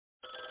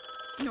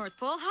North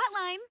Pole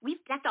Hotline. We've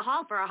decked the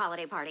hall for our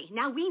holiday party.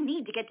 Now we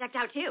need to get decked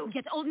out, too.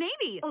 Get Old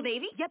Navy. Old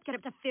Navy? Yep, get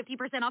up to 50%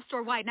 off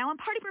store-wide now on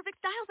party-perfect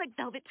styles like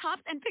velvet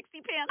tops and pixie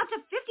pants. Up to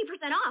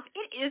 50% off.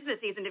 It is the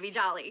season to be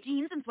jolly.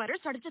 Jeans and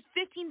sweaters start at just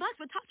 $15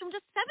 with tops from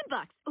just $7.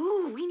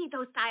 Ooh, we need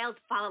those styles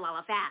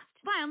Fala fast.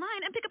 Buy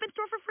online and pick up in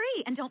store for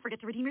free. And don't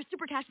forget to redeem your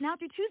Super Cash now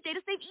through Tuesday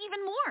to save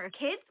even more.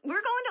 Kids,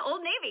 we're going to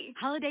Old Navy.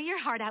 Holiday your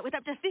heart out with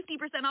up to 50%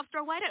 off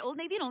store-wide at Old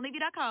Navy and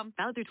OldNavy.com.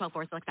 Valid through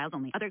 12/4, select styles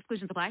only. Other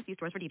exclusions apply. See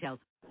stores for details.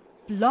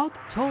 Blog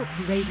Talk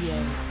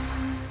Radio.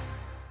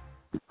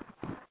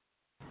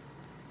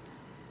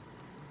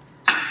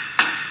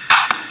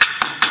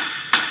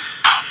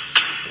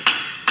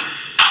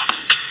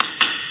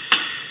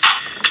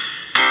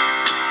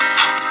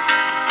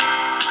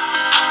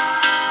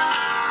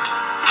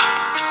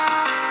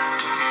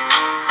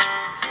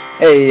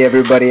 Hey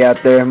everybody out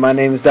there, my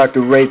name is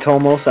Dr. Ray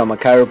Tomos. I'm a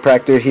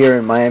chiropractor here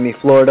in Miami,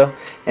 Florida,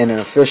 and an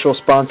official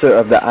sponsor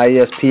of the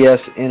ISPS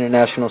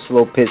International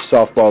Slow Pitch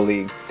Softball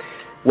League.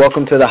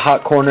 Welcome to the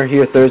Hot Corner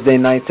here Thursday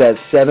nights at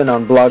 7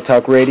 on Blog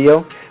Talk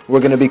Radio. We're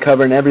going to be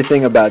covering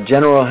everything about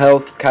general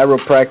health,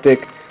 chiropractic,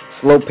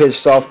 slow pitch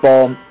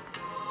softball,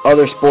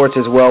 other sports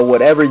as well,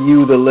 whatever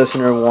you, the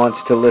listener, wants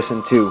to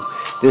listen to.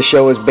 This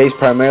show is based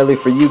primarily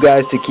for you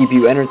guys to keep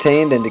you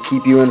entertained and to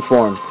keep you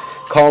informed.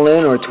 Call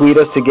in or tweet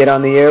us to get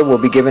on the air. We'll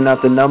be giving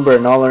out the number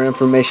and all our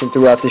information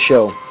throughout the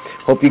show.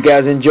 Hope you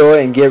guys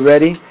enjoy and get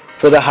ready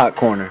for the Hot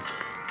Corner.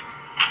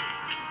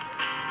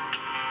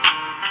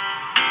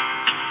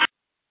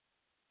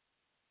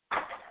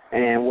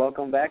 And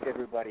welcome back,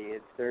 everybody.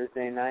 It's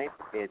Thursday night.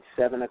 It's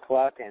 7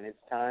 o'clock, and it's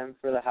time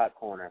for the Hot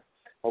Corner.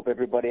 Hope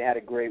everybody had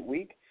a great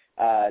week.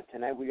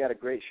 Tonight we got a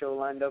great show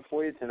lined up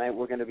for you. Tonight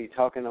we're going to be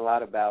talking a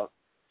lot about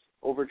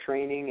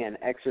overtraining and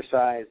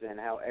exercise and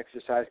how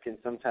exercise can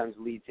sometimes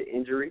lead to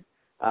injury.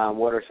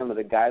 What are some of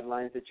the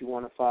guidelines that you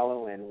want to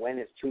follow, and when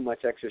is too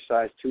much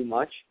exercise too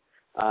much?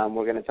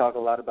 We're going to talk a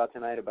lot about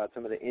tonight about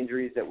some of the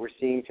injuries that we're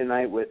seeing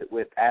tonight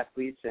with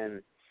athletes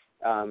and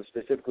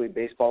specifically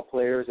baseball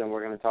players, and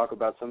we're going to talk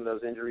about some of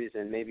those injuries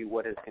and maybe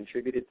what has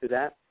contributed to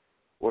that.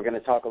 We're going to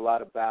talk a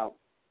lot about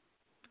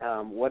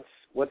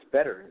what's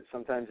better.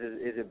 Sometimes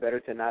is it better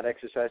to not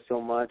exercise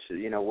so much?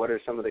 You know, what are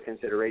some of the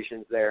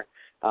considerations there?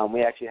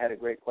 We actually had a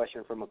great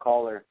question from a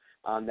caller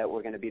that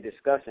we're going to be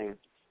discussing.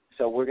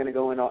 So we're going to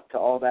go into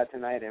all that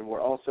tonight, and we're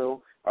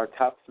also, our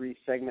top 3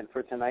 segment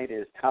for tonight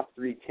is top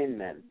 3 Tin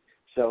Men.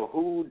 So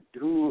who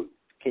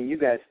can you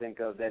guys think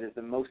of that is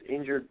the most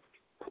injured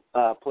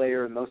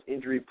player, most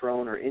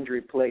injury-prone or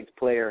injury-plagued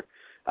player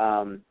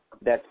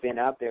that's been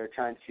out there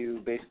trying to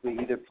basically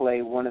either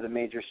play one of the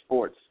major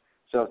sports?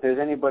 So if there's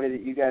anybody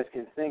that you guys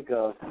can think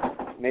of,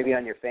 maybe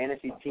on your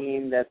fantasy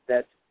team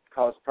that's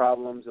caused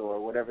problems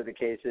or whatever the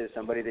case is,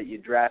 somebody that you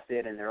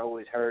drafted and they're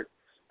always hurt,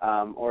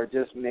 or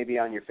just maybe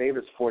on your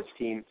favorite sports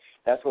team,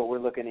 that's what we're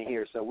looking to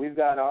hear. So we've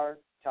got our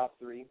top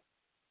 3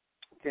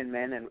 Tin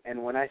Men,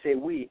 and when I say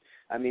we,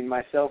 I mean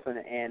myself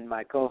and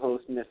my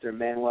co-host, Mr.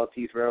 Manuel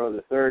T. Ferrero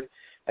III.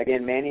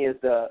 Again, Manny is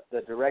the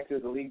director,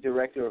 the league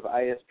director of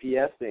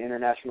ISPS, the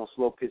International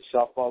Slow Pitch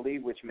Softball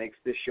League, which makes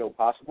this show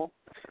possible.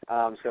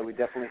 So we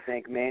definitely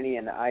thank Manny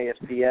and the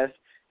ISPS.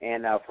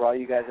 And for all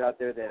you guys out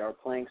there that are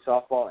playing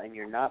softball and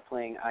you're not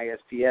playing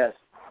ISPS,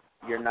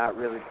 you're not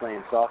really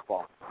playing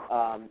softball.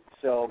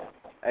 So,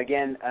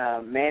 again,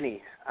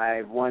 Manny,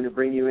 I wanted to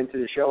bring you into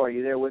the show. Are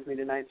you there with me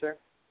tonight, sir?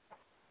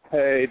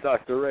 Hey,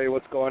 Dr. Ray,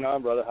 what's going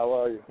on, brother? How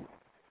are you?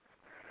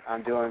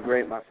 I'm doing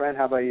great, my friend.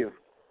 How about you?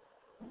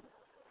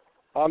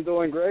 I'm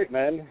doing great,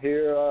 man.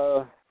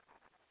 Here,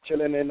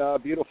 chilling in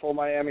beautiful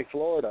Miami,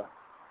 Florida.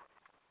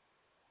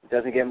 It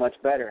doesn't get much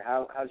better.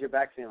 How's your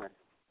back feeling?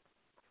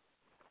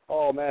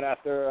 Oh man,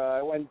 after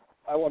I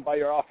went by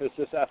your office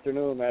this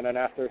afternoon, man, and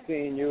after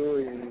seeing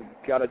you and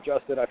got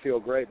adjusted, I feel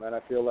great, man.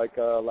 I feel like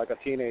a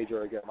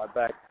teenager again. My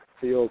back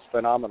feels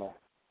phenomenal.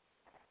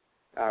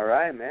 All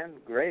right, man.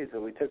 Great. So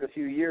we took a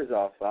few years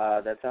off.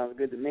 That sounds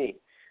good to me.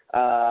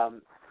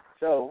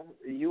 So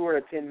you were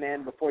a Tin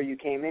Man before you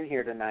came in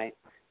here tonight.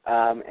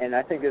 And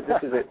I think that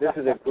this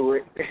is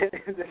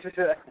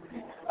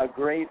a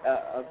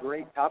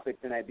great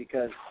topic tonight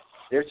because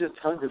there's just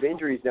tons of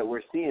injuries that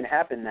we're seeing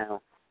happen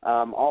now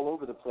all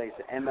over the place.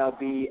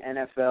 MLB,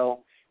 NFL.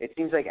 It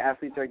seems like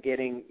athletes are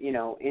getting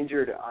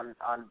injured on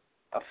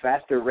a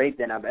faster rate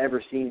than I've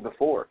ever seen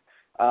before.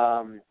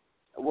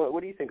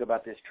 What do you think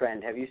about this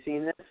trend? Have you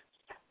seen this?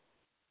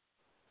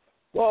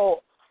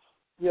 Well,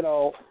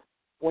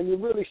 when you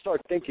really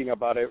start thinking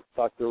about it,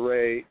 Dr.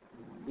 Ray,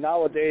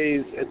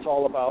 nowadays it's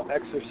all about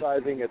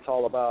exercising. It's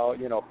all about,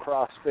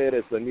 CrossFit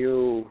is the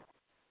new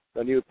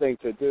thing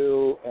to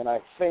do. And I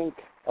think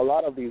a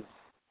lot of these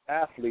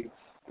athletes,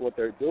 what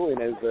they're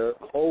doing is they're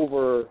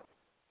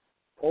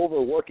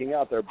overworking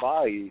out their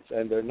bodies,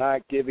 and they're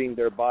not giving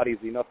their bodies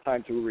enough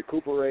time to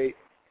recuperate.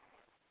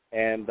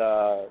 And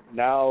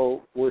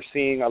now we're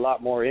seeing a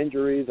lot more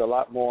injuries, a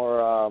lot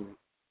more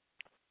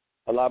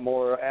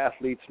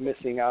athletes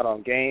missing out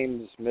on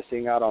games,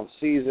 missing out on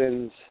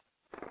seasons.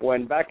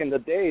 When back in the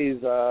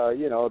days,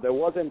 there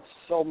wasn't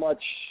so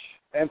much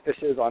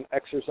emphasis on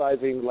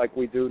exercising like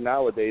we do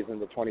nowadays in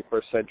the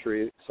 21st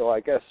century. So I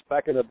guess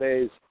back in the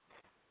days,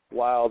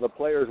 while the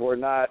players were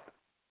not,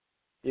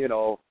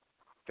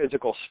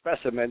 physical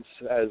specimens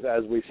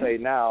as we say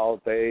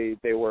now, they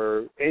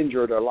were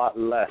injured a lot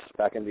less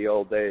back in the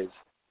old days.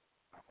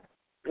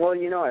 Well,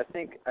 I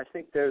think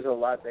there's a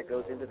lot that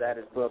goes into that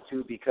as well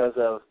too, because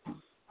of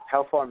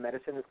how far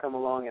medicine has come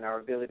along and our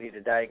ability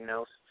to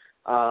diagnose.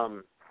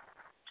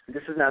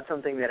 This is not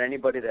something that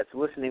anybody that's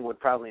listening would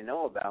probably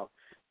know about,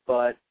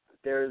 but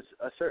there's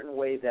a certain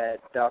way that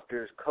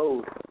doctors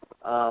code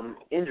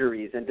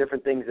injuries and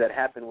different things that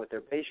happen with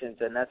their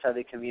patients, and that's how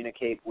they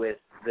communicate with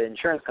the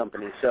insurance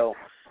company. So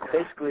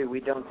basically, we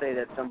don't say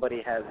that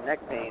somebody has neck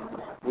pain.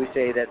 We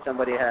say that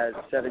somebody has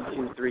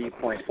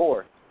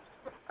 723.4.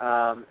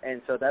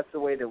 And so that's the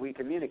way that we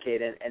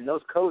communicate. And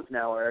those codes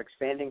now are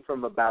expanding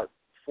from about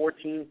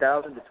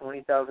 14,000 to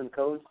 20,000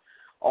 codes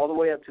all the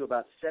way up to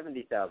about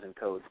 70,000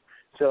 codes.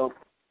 So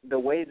the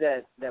way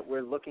that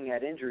we're looking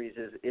at injuries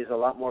is a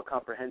lot more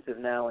comprehensive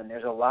now, and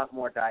there's a lot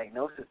more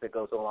diagnosis that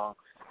goes along.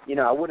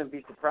 I wouldn't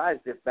be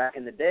surprised if back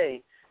in the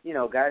day,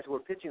 guys were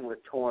pitching with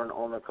torn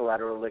ulnar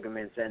collateral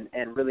ligaments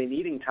and really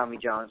needing Tommy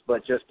Johns,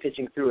 but just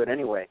pitching through it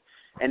anyway.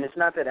 And it's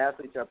not that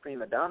athletes are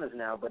prima donnas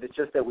now, but it's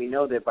just that we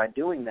know that by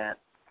doing that,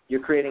 you're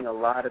creating a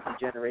lot of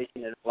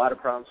degeneration and a lot of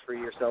problems for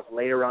yourself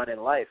later on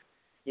in life.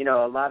 A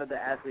lot of the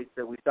athletes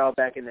that we saw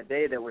back in the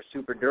day that were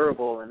super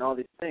durable and all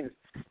these things,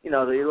 you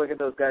look at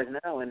those guys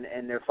now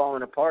and they're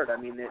falling apart. I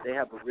mean, they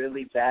have a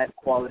really bad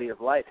quality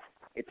of life.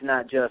 It's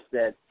not just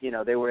that,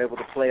 they were able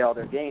to play all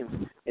their games.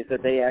 It's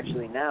that they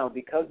actually now,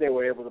 because they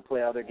were able to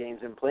play all their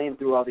games and playing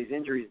through all these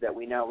injuries that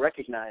we now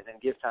recognize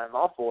and give time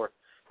off for,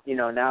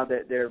 now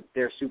that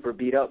they're super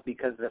beat up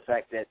because of the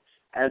fact that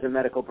as a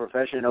medical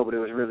profession, nobody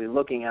was really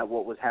looking at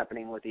what was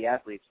happening with the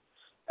athletes,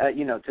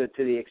 to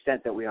the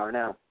extent that we are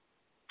now.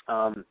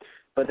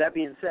 But that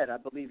being said, I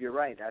believe you're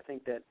right. I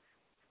think that,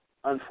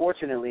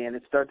 unfortunately, and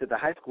it starts at the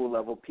high school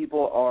level,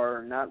 people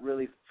are not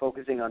really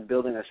focusing on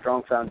building a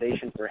strong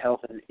foundation for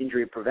health and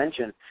injury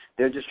prevention.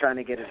 They're just trying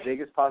to get as big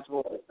as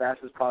possible, as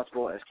fast as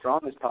possible, as strong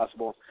as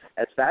possible,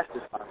 as fast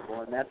as possible,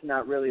 and that's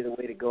not really the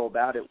way to go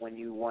about it when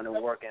you want to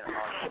work on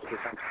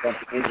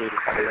preventing injuries.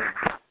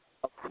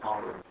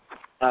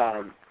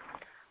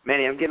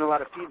 Manny, I'm getting a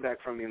lot of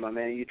feedback from you, my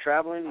man. Are you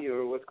traveling?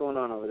 Or what's going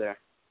on over there?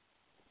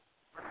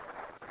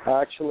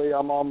 Actually,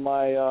 I'm on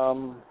my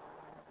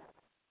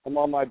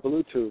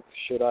Bluetooth.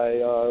 Should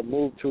I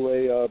move to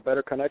a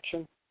better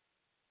connection?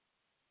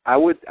 I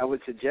would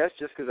suggest,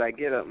 just because I'm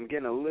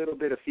getting a little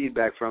bit of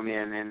feedback from you,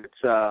 and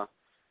it's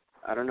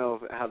I don't know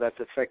how that's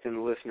affecting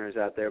the listeners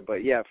out there,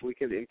 but yeah, if we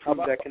could improve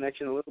that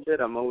connection a little bit,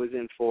 I'm always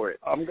in for it.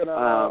 I'm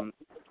gonna.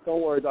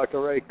 Don't worry,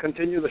 Dr. Ray.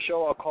 Continue the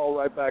show. I'll call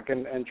right back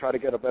and try to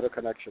get a better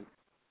connection.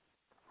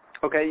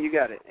 Okay, you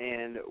got it.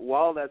 And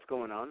while that's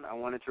going on, I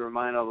wanted to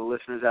remind all the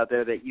listeners out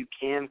there that you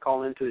can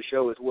call into the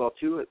show as well,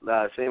 too,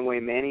 same way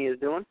Manny is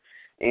doing.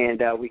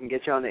 And we can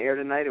get you on the air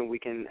tonight, and we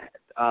can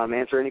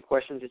answer any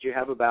questions that you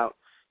have about,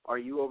 are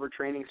you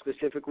overtraining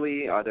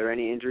specifically? Are there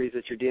any injuries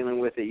that you're dealing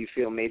with that you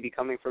feel may be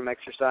coming from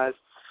exercise?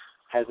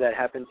 Has that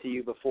happened to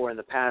you before in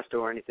the past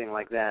or anything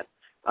like that?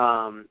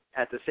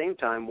 At the same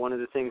time, one of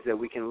the things that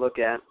we can look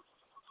at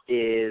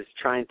is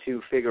trying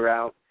to figure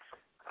out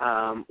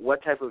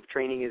what type of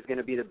training is going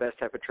to be the best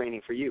type of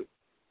training for you.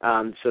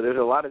 So there's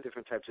a lot of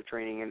different types of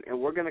training, and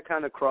we're going to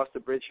kind of cross the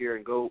bridge here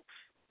and go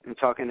and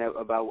talking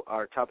about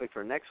our topic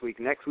for next week.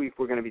 Next week,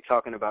 we're going to be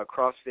talking about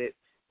CrossFit,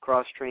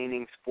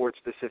 cross-training,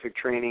 sports-specific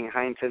training,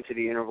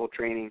 high-intensity interval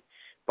training,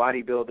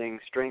 bodybuilding,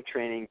 strength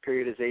training,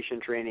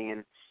 periodization training,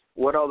 and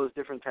what all those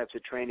different types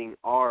of training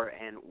are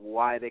and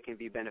why they can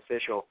be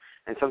beneficial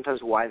and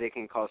sometimes why they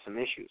can cause some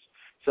issues.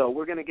 So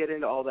we're going to get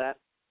into all that.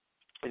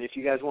 And if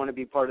you guys want to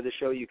be part of the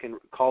show, you can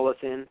call us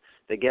in.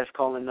 The guest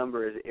call-in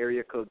number is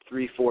area code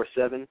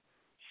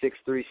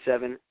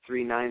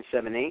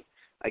 347-637-3978.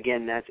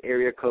 Again, that's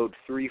area code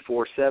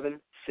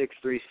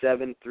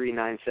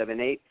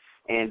 347-637-3978.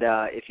 And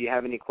if you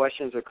have any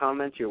questions or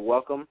comments, you're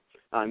welcome.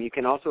 You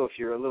can also, if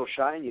you're a little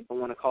shy and you don't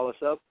want to call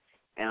us up,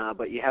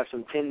 but you have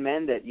some tin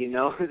men that you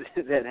know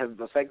that have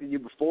affected you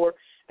before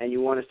and you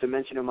want us to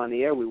mention them on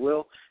the air, we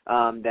will.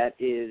 That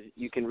is,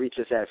 you can reach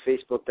us at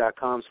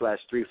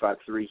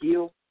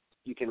facebook.com/353HEAL.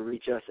 You can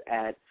reach us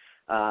at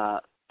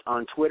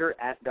on Twitter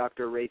at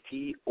Dr. Ray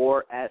P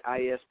or at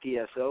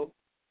ISPSO.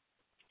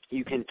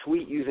 You can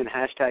tweet using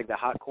hashtag the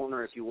Hot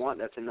Corner if you want.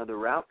 That's another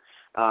route.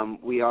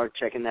 We are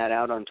checking that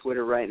out on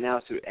Twitter right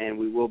now, and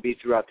we will be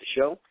throughout the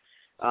show.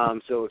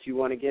 So if you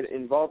want to get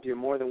involved, you're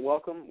more than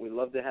welcome. We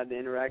love to have the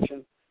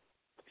interaction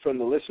from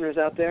the listeners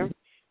out there.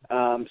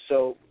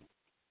 So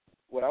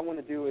what I want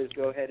to do is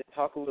go ahead and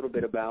talk a little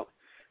bit about,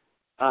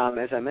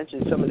 as I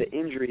mentioned, some of the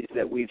injuries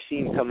that we've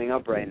seen coming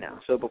up right now.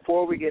 So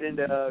before we get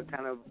into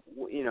kind of,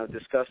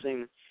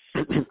 discussing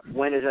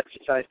when is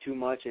exercise too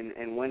much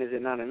and when is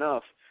it not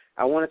enough,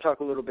 I want to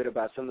talk a little bit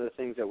about some of the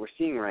things that we're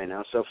seeing right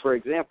now. So, for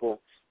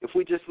example, if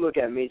we just look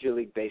at Major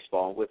League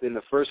Baseball, within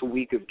the first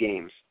week of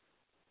games,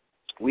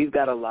 we've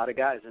got a lot of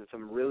guys and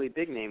some really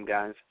big-name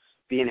guys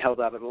being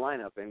held out of the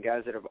lineup and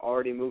guys that have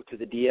already moved to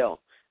the DL.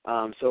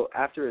 So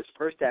after his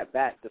first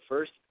at-bat, the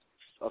first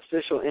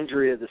official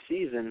injury of the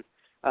season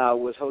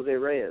was Jose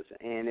Reyes,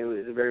 and it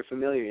was a very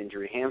familiar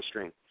injury,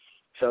 hamstring.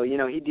 So,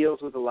 he deals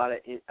with a lot of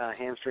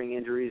hamstring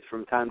injuries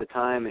from time to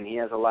time, and he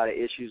has a lot of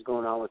issues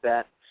going on with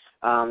that.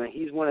 And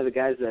he's one of the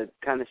guys that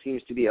kind of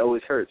seems to be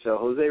always hurt. So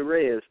Jose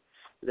Reyes,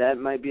 that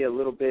might be a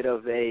little bit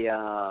of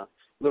a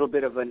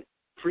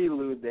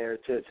prelude there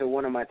to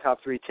one of my top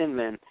 3 tin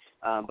men.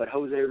 But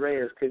Jose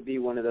Reyes could be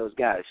one of those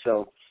guys.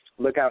 So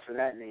look out for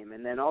that name.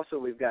 And then also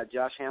we've got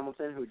Josh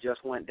Hamilton, who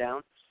just went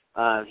down.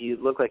 He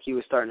looked like he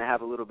was starting to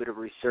have a little bit of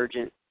a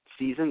resurgent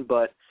season,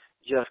 but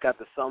just got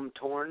the thumb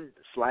torn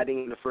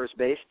sliding into first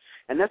base.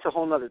 And that's a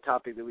whole other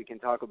topic that we can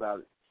talk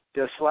about.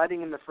 Does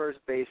sliding into first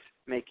base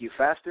make you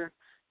faster?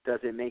 Does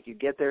it make you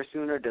get there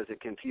sooner? Does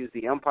it confuse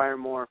the umpire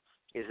more?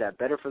 Is that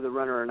better for the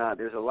runner or not?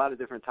 There's a lot of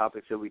different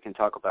topics that we can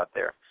talk about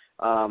there.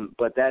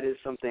 But that is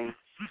something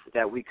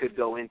that we could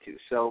go into.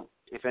 So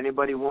if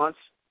anybody wants,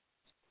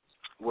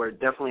 we're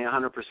definitely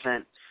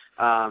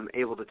 100%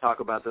 able to talk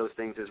about those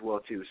things as well,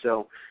 too.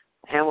 So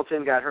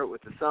Hamilton got hurt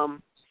with the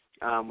thumb.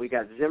 We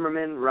got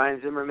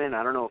Ryan Zimmerman.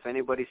 I don't know if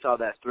anybody saw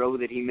that throw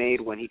that he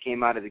made when he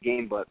came out of the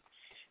game, but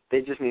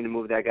they just need to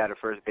move that guy to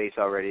first base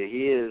already.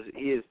 He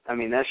is. I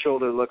mean, that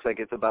shoulder looks like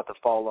it's about to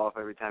fall off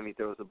every time he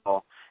throws the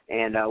ball.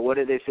 And what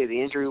did they say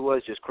the injury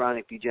was? Just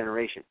chronic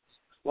degeneration.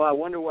 Well, I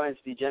wonder why it's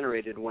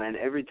degenerated when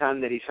every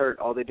time that he's hurt,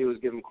 all they do is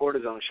give him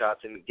cortisone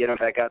shots and get him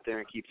back out there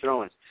and keep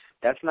throwing.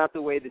 That's not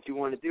the way that you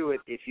want to do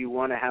it if you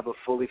want to have a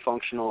fully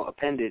functional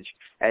appendage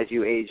as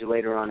you age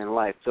later on in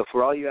life. So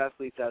for all you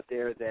athletes out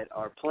there that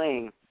are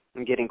playing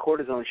and getting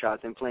cortisone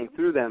shots and playing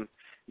through them,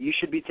 you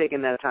should be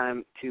taking that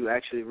time to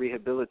actually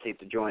rehabilitate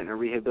the joint or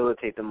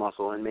rehabilitate the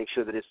muscle and make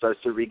sure that it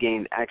starts to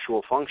regain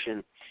actual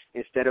function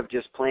instead of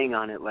just playing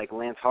on it like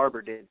Lance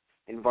Harbor did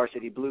in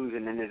Varsity Blues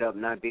and ended up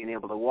not being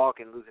able to walk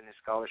and losing his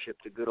scholarship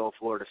to good old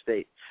Florida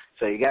State.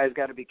 So you guys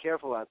got to be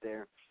careful out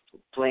there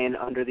playing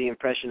under the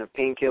impression of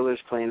painkillers,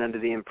 playing under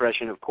the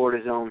impression of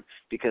cortisone,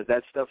 because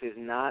that stuff is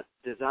not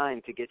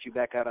designed to get you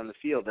back out on the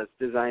field. That's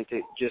designed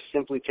to just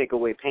simply take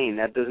away pain.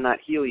 That does not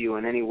heal you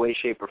in any way,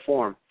 shape, or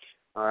form.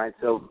 All right,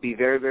 so be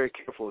very, very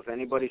careful. If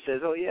anybody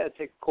says, oh, yeah,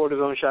 take a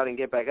cortisone shot and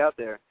get back out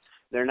there,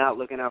 they're not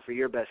looking out for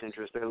your best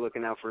interest. They're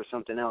looking out for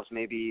something else.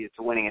 Maybe it's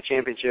winning a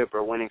championship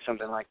or winning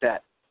something like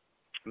that.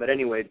 But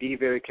anyway, be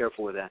very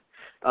careful with that.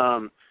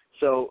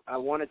 So I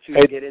wanted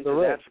to get into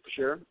that for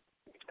sure.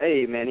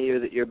 Hey, Manny,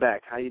 you're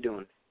back. How you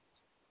doing?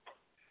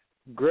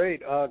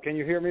 Great. Can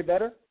you hear me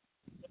better?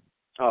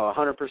 Oh,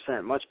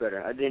 100%, much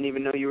better. I didn't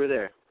even know you were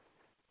there.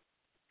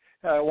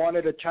 I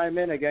wanted to chime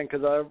in again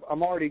because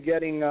I'm already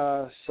getting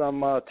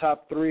some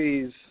top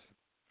threes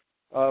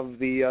of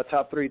the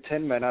top 3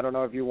 tin men. I don't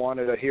know if you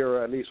wanted to hear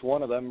at least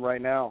one of them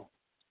right now.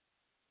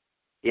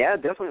 Yeah,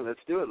 definitely. Let's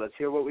do it. Let's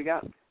hear what we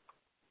got.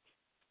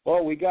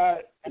 Well, we got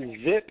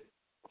Zip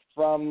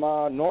from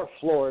North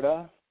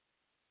Florida,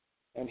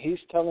 and he's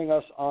telling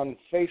us on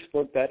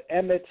Facebook that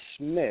Emmitt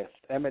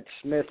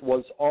Smith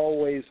was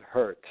always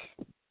hurt.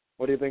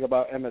 What do you think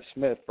about Emmitt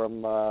Smith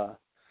from the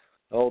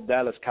old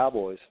Dallas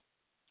Cowboys?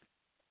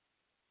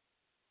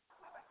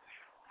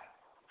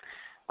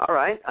 All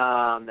right,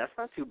 that's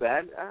not too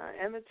bad.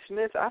 Emmitt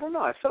Smith, I don't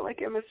know. I felt like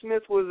Emmitt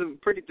Smith was a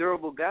pretty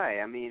durable guy.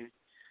 I mean,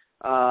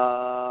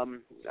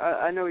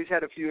 I know he's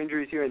had a few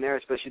injuries here and there,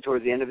 especially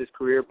towards the end of his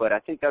career, but I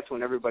think that's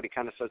when everybody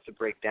kind of starts to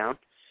break down.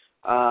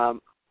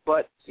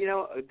 But,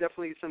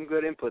 definitely some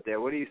good input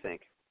there. What do you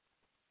think?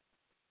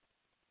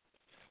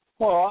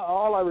 Well,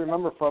 all I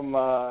remember from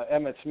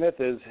Emmitt Smith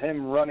is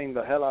him running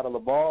the hell out of the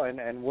ball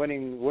and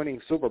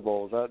winning Super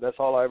Bowls. That's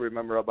all I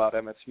remember about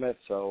Emmitt Smith.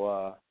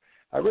 So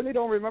I really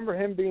don't remember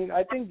him being –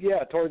 I think,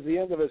 yeah, towards the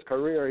end of his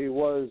career he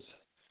was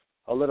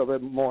a little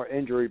bit more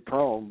injury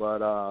prone. But,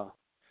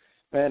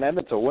 man,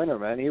 Emmitt's a winner,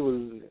 man. He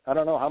was – I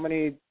don't know, how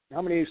many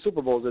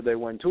Super Bowls did they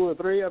win? 2 or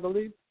 3, I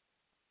believe?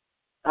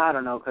 I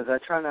don't know, because I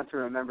try not to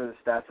remember the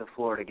stats of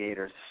Florida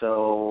Gators.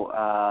 So,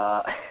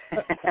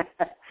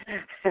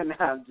 no,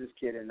 I'm just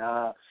kidding.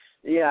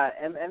 Yeah,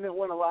 Emmitt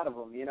won a lot of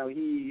them.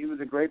 He was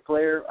a great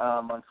player.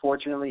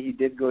 Unfortunately, he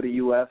did go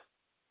to UF.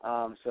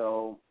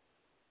 So,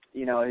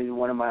 he's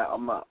one of my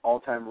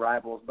all-time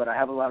rivals. But I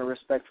have a lot of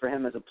respect for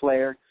him as a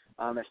player,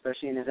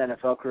 especially in his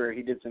NFL career.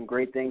 He did some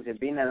great things. And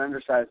being an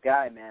undersized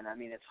guy, man, I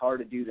mean, it's hard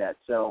to do that.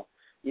 So,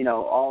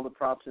 all the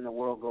props in the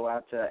world go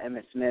out to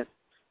Emmitt Smith.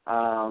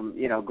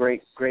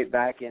 Great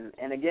back.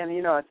 And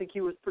again, I think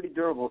he was pretty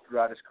durable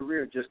throughout his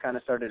career. Just kind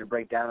of started to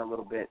break down a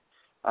little bit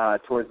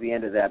towards the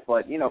end of that.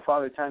 But,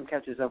 Father Time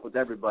catches up with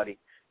everybody.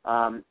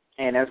 And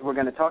as we're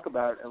going to talk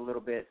about a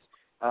little bit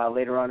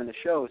later on in the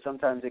show,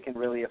 sometimes it can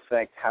really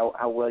affect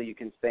how well you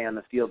can stay on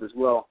the field as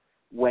well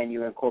when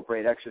you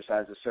incorporate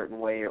exercise a certain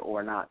way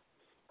or not.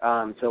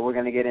 So we're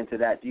going to get into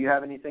that. Do you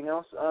have anything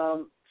else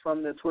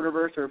from the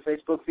Twitterverse or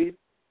Facebook feed?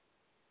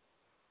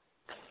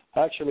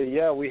 Actually,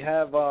 yeah, we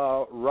have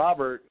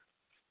Robert,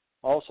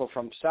 also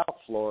from South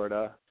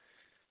Florida.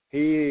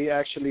 He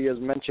actually is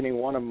mentioning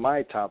one of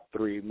my top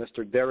 3,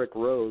 Mr. Derrick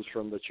Rose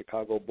from the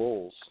Chicago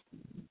Bulls.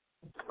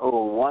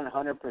 Oh,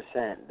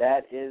 100%.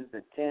 That is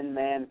the Tin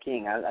Man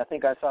King. I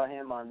think I saw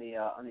him on the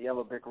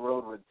Yellow Brick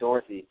Road with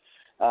Dorothy.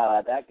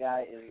 That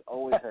guy is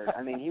always hurt.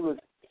 I mean, he was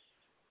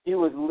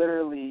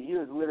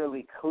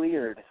literally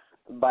cleared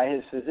by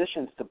his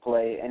physicians to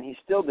play, and he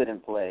still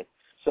didn't play.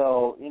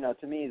 So,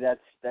 to me,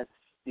 that's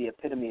the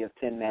epitome of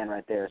Tin Man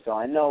right there. So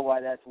I know why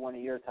that's one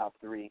of your top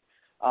three.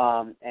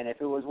 And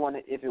if it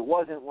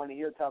wasn't one of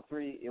your top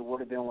three, it would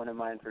have been one of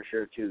mine for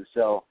sure too.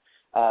 So,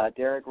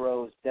 Derrick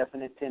Rose,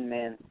 definite Tin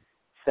Man.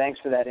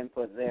 Thanks for that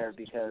input there,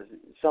 because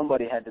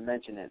somebody had to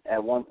mention it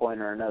at one point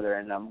or another,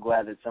 and I'm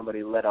glad that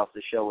somebody led off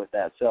the show with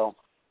that. So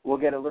we'll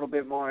get a little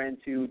bit more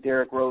into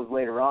Derrick Rose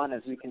later on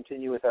as we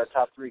continue with our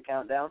top three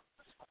countdown.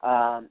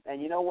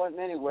 And you know what,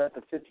 Manny? We're at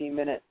the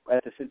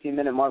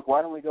 15-minute mark.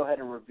 Why don't we go ahead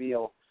and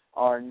reveal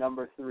our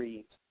number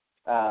three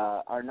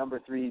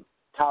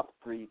top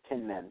three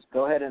Tin Men?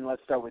 Go ahead and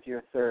let's start with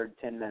your third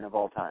Tin Men of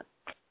all time.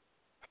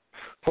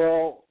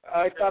 Well,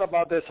 I thought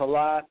about this a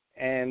lot,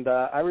 and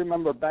I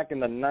remember back in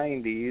the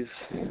 90s,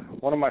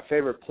 one of my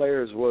favorite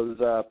players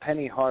was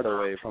Penny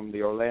Hardaway from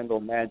the Orlando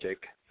Magic.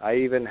 I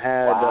even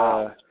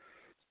had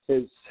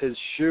his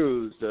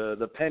shoes,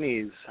 the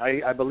pennies.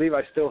 I believe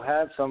I still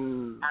have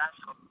some,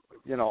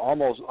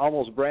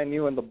 almost brand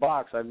new in the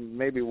box. I've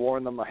maybe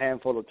worn them a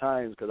handful of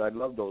times because I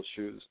love those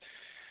shoes.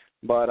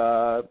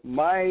 But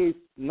my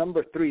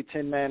number three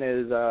Tin Man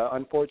is,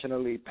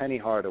 unfortunately, Penny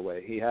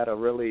Hardaway. He had a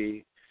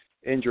really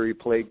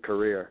injury-plagued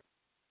career.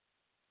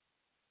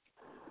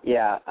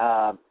 Yeah,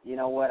 you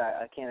know what?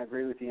 I can't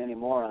agree with you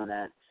anymore on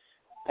that.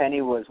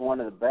 Penny was one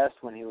of the best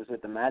when he was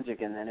with the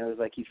Magic, and then it was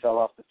like he fell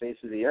off the face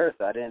of the earth.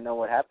 I didn't know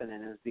what happened,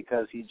 and it was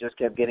because he just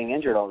kept getting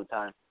injured all the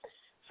time.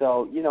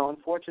 So,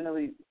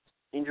 unfortunately,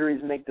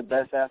 injuries make the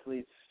best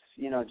athletes,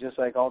 just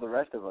like all the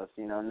rest of us,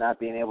 not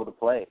being able to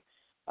play.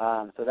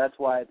 So that's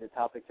why the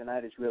topic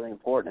tonight is really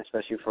important,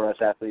 especially for us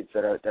athletes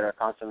that are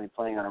constantly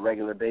playing on a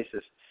regular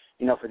basis.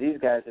 For these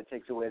guys, it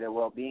takes away their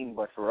well-being,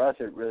 but for us,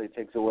 it really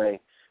takes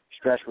away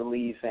stress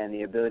relief and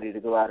the ability to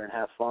go out and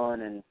have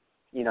fun and,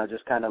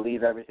 just kind of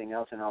leave everything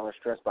else and all our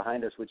stress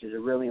behind us, which is a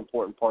really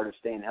important part of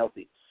staying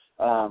healthy.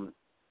 So,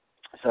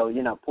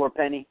 poor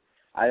Penny.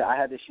 I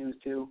had the shoes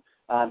too.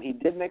 He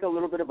did make a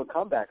little bit of a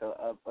comeback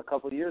a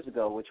couple of years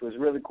ago, which was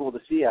really cool to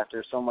see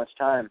after so much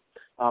time,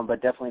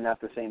 but definitely not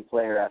the same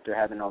player after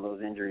having all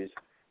those injuries.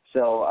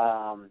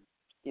 So,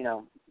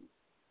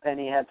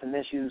 Penny had some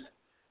issues,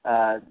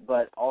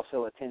 but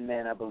also a Tin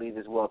Man, I believe,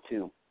 as well,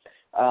 too.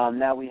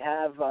 Now we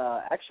have,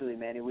 actually,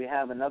 Manny, we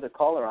have another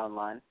caller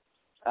online.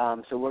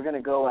 So we're going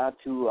to go out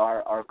to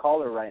our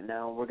caller right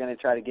now. We're going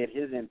to try to get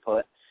his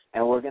input,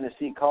 and we're going to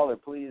see, caller,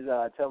 please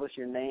tell us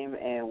your name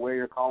and where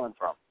you're calling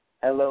from.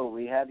 Hello,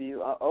 we have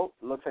you.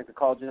 Looks like the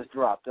call just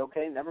dropped.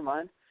 Okay, never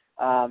mind.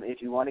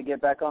 If you want to get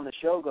back on the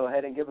show, go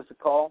ahead and give us a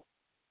call.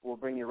 We'll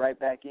bring you right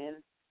back in.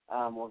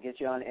 We'll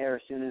get you on air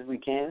as soon as we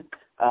can.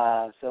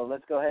 So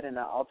let's go ahead and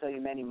I'll tell you,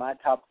 Manny, my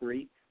top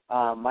three.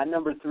 My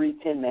number three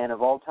Tin Man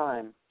of all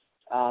time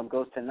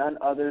goes to none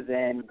other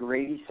than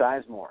Grady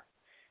Sizemore.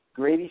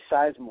 Grady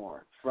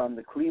Sizemore from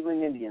the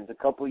Cleveland Indians a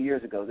couple of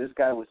years ago. This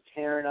guy was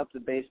tearing up the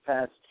base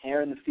paths,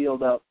 tearing the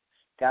field up.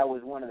 Guy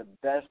was one of the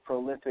best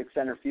prolific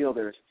center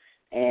fielders.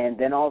 And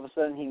then all of a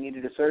sudden he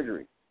needed a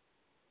surgery.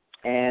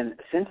 And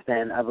since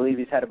then, I believe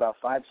he's had about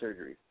 5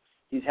 surgeries.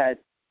 He's had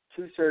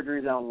 2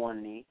 surgeries on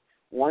one knee,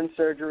 1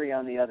 surgery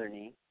on the other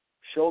knee,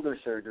 shoulder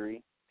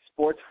surgery,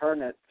 sports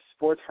hernia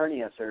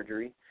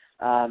surgery,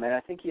 and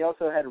I think he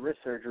also had wrist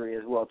surgery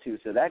as well, too.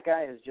 So that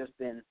guy has just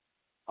been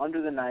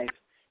under the knife.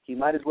 He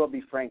might as well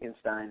be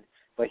Frankenstein,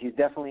 but he's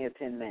definitely a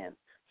Tin Man.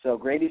 So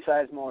Grady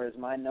Sizemore is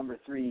my number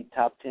 3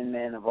 top Tin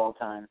Man of all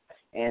time.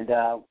 And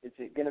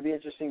it's going to be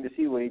interesting to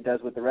see what he does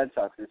with the Red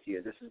Sox this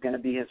year. This is going to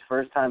be his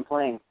first time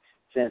playing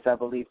since, I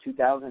believe,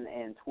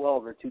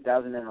 2012 or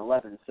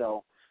 2011.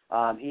 So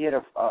he hit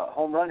a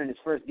home run in his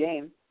first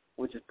game,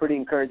 which is pretty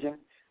encouraging.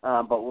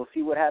 But we'll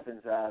see what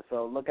happens.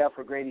 So look out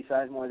for Grady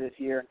Sizemore this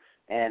year,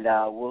 and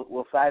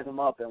we'll size him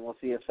up, and we'll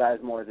see if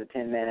Sizemore is a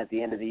Tin Man at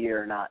the end of the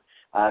year or not,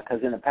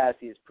 because in the past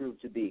he has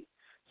proved to be.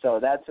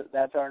 So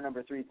that's our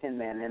number 3 Tin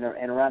Man.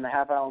 And around the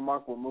half-hour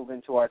mark, we'll move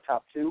into our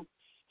top 2.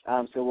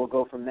 So we'll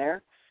go from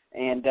there.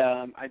 And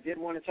I did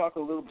want to talk a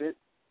little bit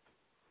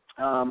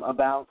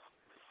about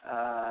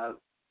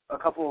a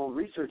couple of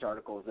research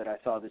articles that I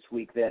saw this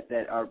week that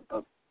are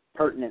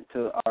pertinent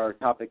to our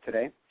topic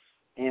today.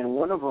 And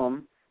one of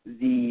them,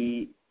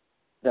 the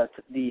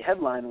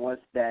headline was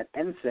that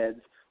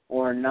NSAIDs,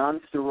 or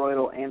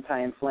non-steroidal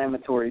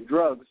anti-inflammatory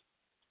drugs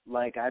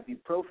like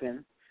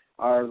ibuprofen,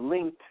 are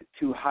linked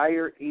to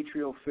higher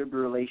atrial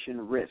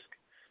fibrillation risk.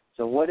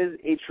 So what is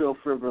atrial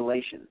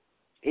fibrillation?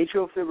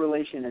 Atrial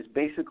fibrillation is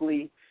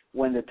basically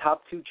when the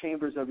top 2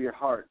 chambers of your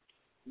heart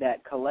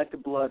that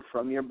collect blood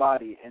from your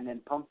body and then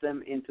pump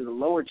them into the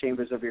lower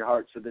chambers of your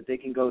heart so that they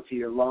can go to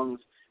your lungs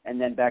and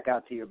then back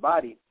out to your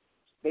body,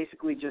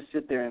 basically just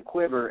sit there and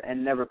quiver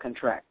and never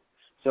contract.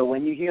 So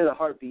when you hear the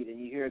heartbeat and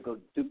you hear it go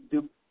doop,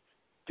 doop,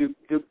 doop,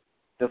 doop,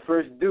 the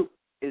first doop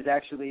is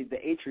actually the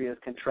atria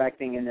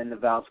contracting and then the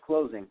valves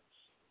closing.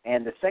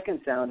 And the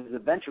second sound is the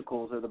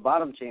ventricles, or the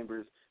bottom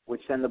chambers,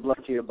 which send the blood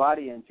to your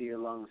body and to your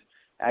lungs,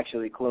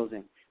 actually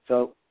closing.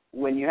 So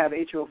when you have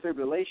atrial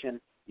fibrillation,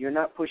 you're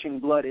not pushing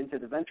blood into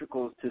the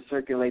ventricles to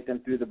circulate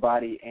them through the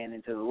body and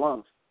into the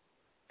lungs.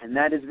 And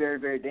that is very,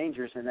 very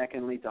dangerous, and that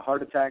can lead to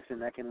heart attacks,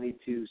 and that can lead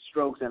to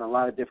strokes and a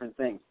lot of different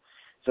things.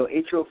 So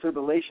atrial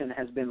fibrillation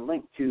has been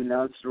linked to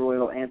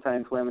nonsteroidal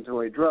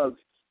anti-inflammatory drugs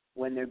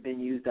when they're being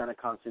used on a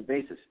constant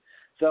basis.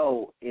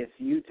 So if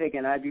you take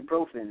an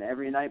ibuprofen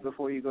every night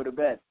before you go to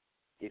bed,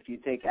 if you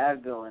take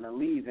Advil and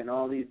Aleve and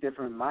all these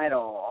different Midol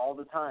all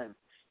the time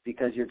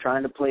because you're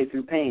trying to play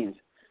through pains,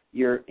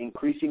 you're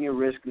increasing your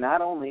risk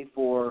not only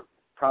for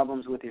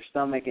problems with your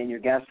stomach and your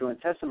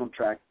gastrointestinal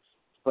tract,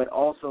 but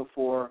also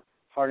for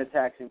heart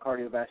attacks and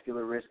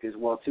cardiovascular risk as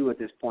well, too, at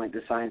this point.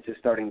 The science is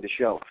starting to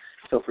show.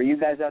 So for you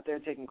guys out there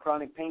taking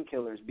chronic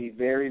painkillers, be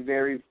very,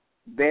 very,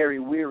 very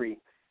wary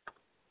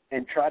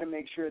and try to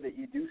make sure that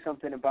you do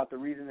something about the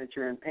reason that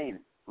you're in pain.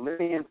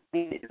 Living in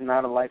pain is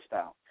not a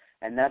lifestyle,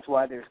 and that's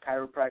why there's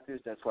chiropractors,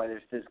 that's why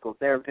there's physical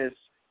therapists,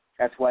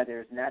 that's why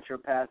there's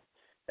naturopaths,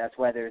 that's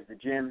why there's the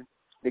gym,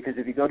 because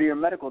if you go to your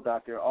medical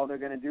doctor, all they're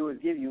going to do is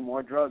give you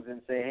more drugs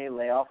and say, hey,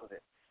 lay off of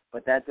it.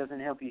 But that doesn't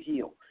help you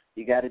heal.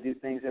 You got to do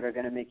things that are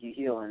going to make you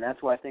heal, and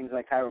that's why things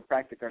like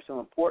chiropractic are so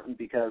important,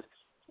 because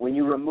when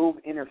you remove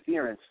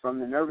interference from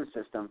the nervous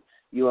system,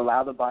 you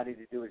allow the body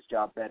to do its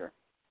job better.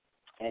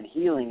 And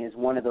healing is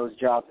one of those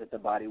jobs that the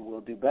body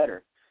will do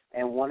better.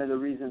 And one of the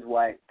reasons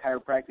why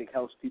chiropractic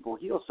helps people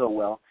heal so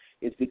well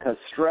is because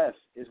stress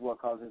is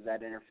what causes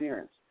that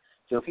interference.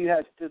 So if you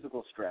have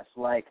physical stress,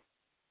 like,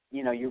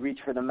 you reach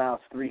for the mouse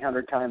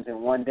 300 times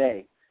in one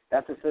day,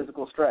 that's a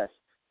physical stress.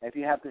 If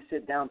you have to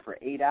sit down for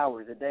 8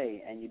 hours a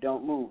day and you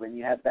don't move and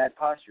you have bad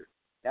posture,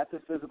 that's a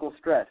physical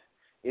stress.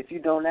 If you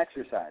don't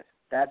exercise,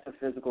 that's a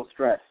physical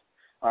stress.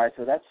 All right,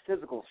 so that's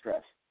physical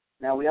stress.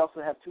 Now, we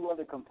also have two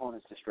other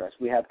components to stress.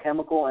 We have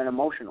chemical and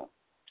emotional.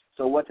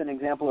 So what's an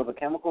example of a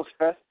chemical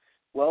stress?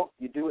 Well,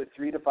 you do it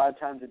 3 to 5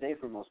 times a day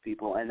for most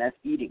people, and that's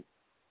eating.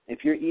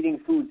 If you're eating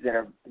foods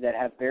that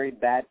have very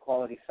bad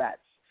quality fats,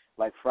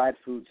 like fried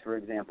foods, for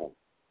example,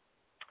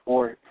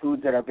 or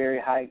foods that are very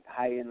high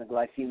in the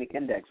glycemic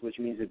index, which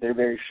means that they're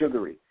very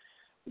sugary,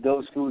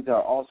 those foods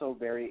are also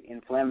very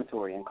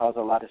inflammatory and cause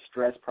a lot of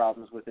stress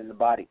problems within the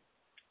body.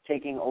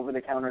 Taking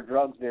over-the-counter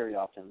drugs very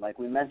often, like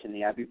we mentioned,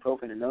 the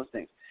ibuprofen and those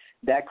things,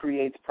 that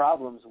creates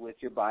problems with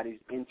your body's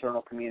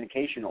internal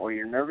communication or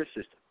your nervous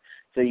system.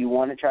 So you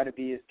want to try to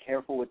be as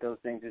careful with those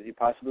things as you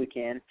possibly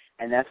can,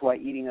 and that's why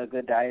eating a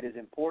good diet is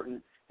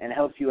important and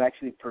helps you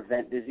actually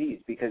prevent disease,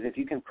 because if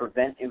you can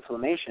prevent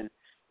inflammation,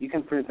 you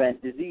can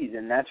prevent disease,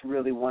 and that's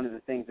really one of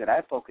the things that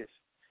I focus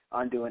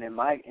on doing in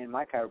my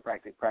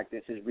chiropractic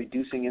practice is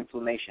reducing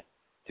inflammation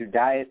through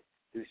diet,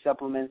 through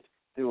supplements,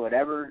 through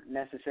whatever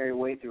necessary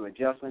way, through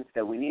adjustments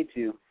that we need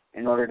to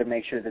in order to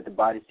make sure that the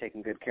body's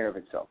taking good care of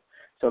itself.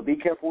 So be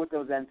careful with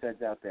those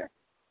NSAIDs out there.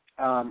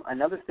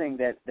 Another thing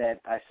that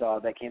I saw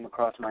that came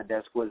across my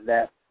desk was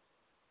that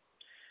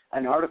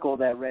an article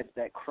that read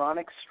that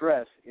chronic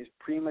stress is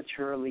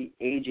prematurely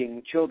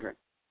aging children.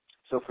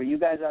 So for you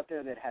guys out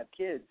there that have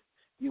kids,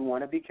 you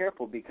want to be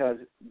careful, because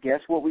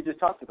guess what we just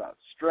talked about?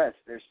 Stress.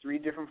 There's 3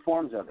 different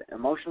forms of it.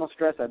 Emotional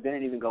stress I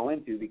didn't even go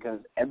into because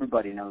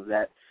everybody knows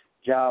that.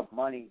 Job,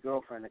 money,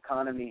 girlfriend,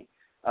 economy,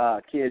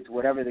 kids,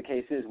 whatever the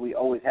case is, we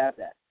always have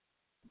that.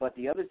 But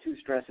the other 2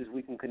 stresses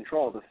we can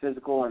control, the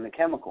physical and the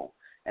chemical.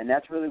 And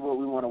that's really what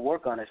we want to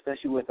work on,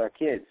 especially with our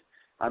kids.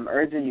 I'm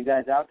urging you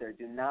guys out there,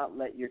 do not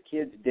let your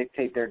kids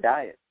dictate their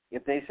diet.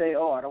 If they say,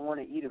 oh, I don't want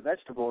to eat a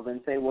vegetable,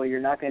 then say, well,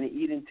 you're not going to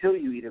eat until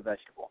you eat a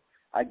vegetable.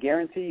 I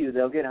guarantee you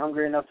they'll get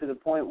hungry enough to the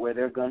point where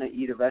they're going to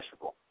eat a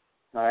vegetable.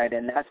 All right,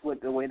 and that's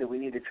the way that we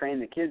need to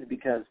train the kids,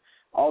 because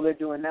all they're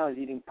doing now is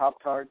eating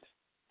Pop-Tarts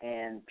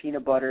and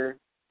peanut butter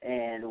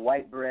and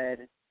white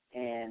bread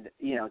and,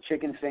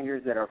 chicken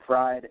fingers that are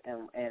fried,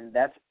 and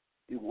that's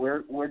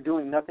we're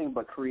doing nothing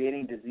but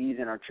creating disease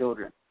in our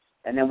children.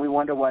 And then we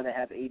wonder why they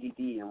have ADD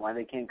and why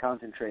they can't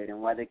concentrate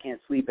and why they can't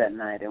sleep at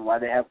night and why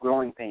they have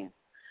growing pains.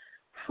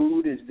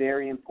 Food is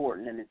very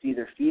important, and it's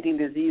either feeding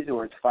disease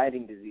or it's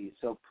fighting disease.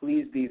 So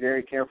please be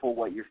very careful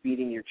what you're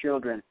feeding your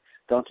children.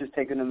 Don't just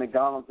take them to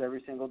McDonald's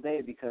every single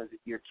day, because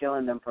you're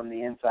killing them from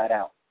the inside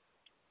out.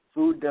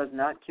 Food does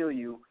not kill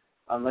you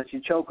unless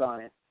you choke on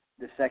it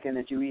the second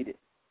that you eat it.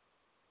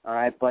 All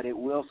right, but it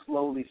will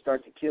slowly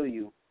start to kill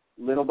you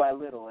little by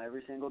little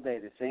every single day,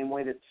 the same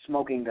way that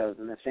smoking does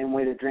and the same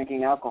way that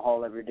drinking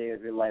alcohol every day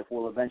of your life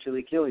will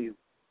eventually kill you.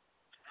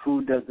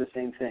 Food does the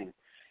same thing.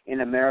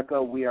 In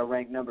America, we are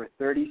ranked number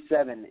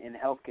 37 in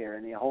healthcare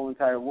in the whole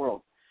entire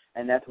world,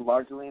 and that's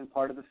largely in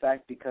part of the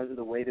fact because of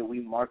the way that we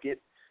market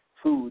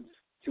foods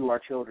to our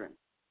children.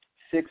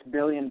 $6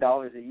 billion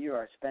a year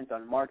are spent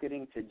on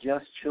marketing to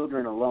just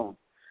children alone.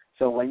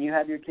 So when you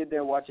have your kid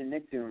there watching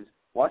Nicktoons,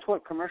 watch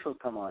what commercials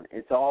come on.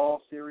 It's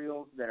all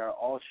cereals that are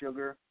all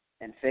sugar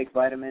and fake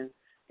vitamins.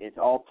 It's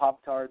all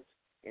Pop-Tarts.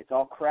 It's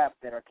all crap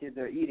that our kids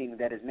are eating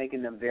that is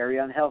making them very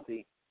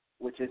unhealthy,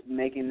 which is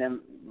making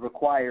them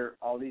require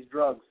all these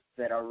drugs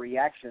that are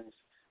reactions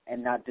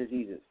and not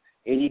diseases.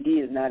 ADD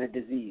is not a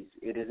disease.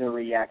 It is a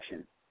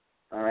reaction.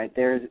 All right,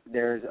 there's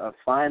a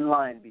fine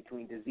line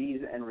between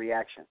disease and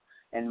reaction,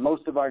 and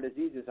most of our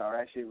diseases are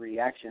actually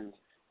reactions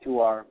to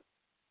our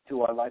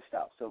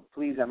lifestyle. So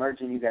please, I'm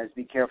urging you guys,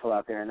 be careful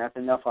out there, and that's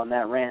enough on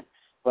that rant,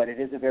 but it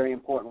is a very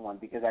important one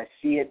because I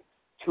see it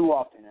too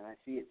often, and I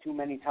see it too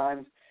many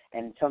times,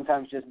 and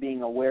sometimes just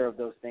being aware of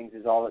those things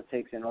is all it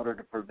takes in order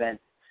to prevent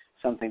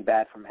something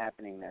bad from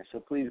happening there. So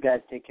please, guys,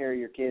 take care of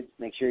your kids.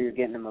 Make sure you're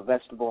getting them a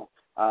vegetable.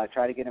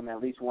 Try to get them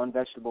at least one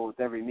vegetable with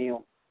every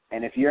meal,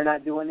 and if you're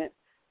not doing it,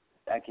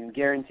 I can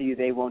guarantee you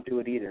they won't do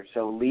it either.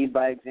 So lead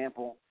by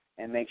example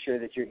and make sure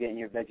that you're getting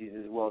your veggies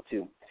as well,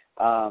 too.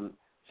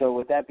 So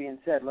with that being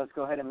said, let's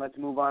go ahead and let's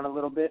move on a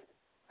little bit.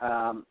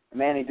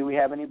 Manny, do we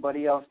have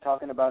anybody else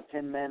talking about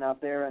Tin Men out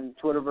there in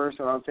Twitterverse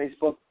or on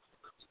Facebook?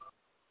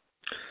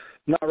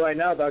 Not right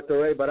now,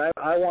 Dr. Ray, but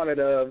I wanted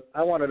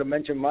to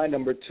mention my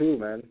number 2,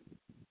 man.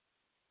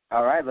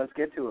 All right, let's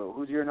get to it.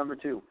 Who's your number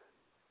 2?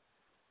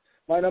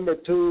 My number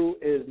 2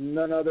 is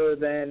none other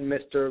than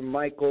Mr.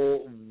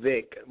 Michael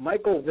Vick.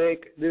 Michael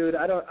Vick, dude,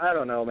 I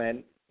don't know,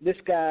 man. This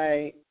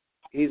guy,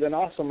 he's an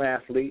awesome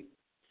athlete.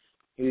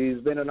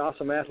 He's been an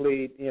awesome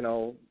athlete, you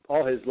know,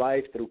 all his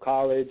life through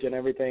college and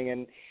everything,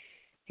 and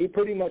he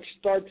pretty much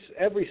starts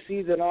every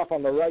season off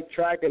on the right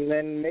track, and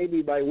then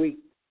maybe by week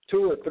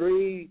 2 or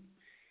 3,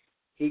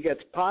 he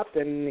gets popped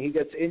and he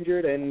gets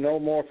injured and no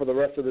more for the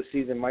rest of the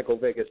season. Michael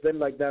Vick. It's been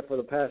like that for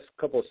the past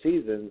couple of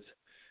seasons.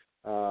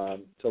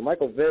 So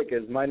Michael Vick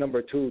is my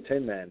number 2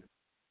 Tin Man.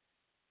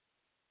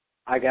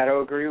 I got to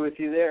agree with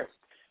you there.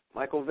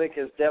 Michael Vick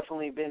has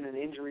definitely been an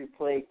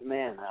injury-plagued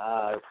man.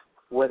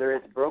 Whether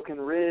it's broken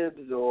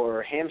ribs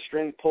or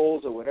hamstring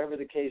pulls or whatever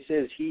the case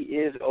is, he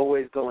is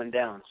always going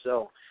down.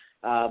 So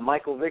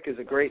Michael Vick is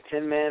a great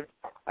Tin Man.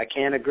 I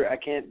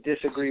can't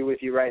disagree with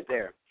you right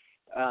there.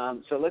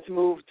 So let's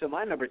move to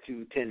my number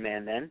 2 Tin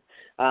Man then.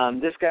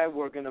 This guy,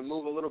 we're going to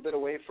move a little bit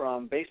away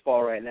from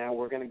baseball right now.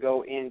 We're going to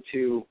go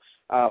into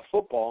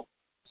football.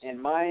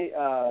 And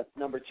my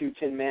number 2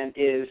 Tin Man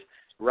is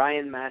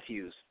Ryan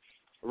Matthews.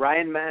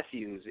 Ryan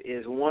Matthews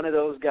is one of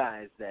those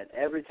guys that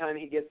every time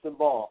he gets the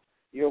ball,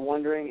 you're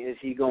wondering, is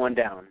he going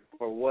down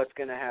or what's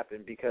going to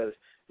happen? Because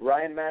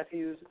Ryan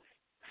Matthews,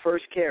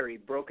 first carry,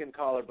 broken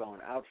collarbone,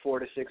 out 4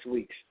 to 6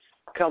 weeks.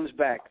 Comes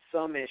back,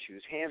 thumb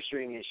issues,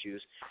 hamstring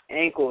issues,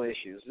 ankle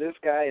issues. This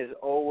guy is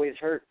always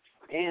hurt.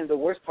 And the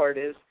worst part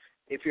is,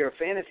 if you're a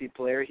fantasy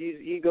player,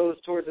 he goes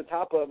towards the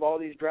top of all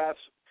these drafts.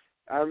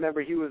 I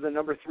remember he was the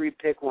number 3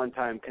 pick one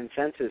time,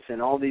 consensus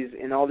in all these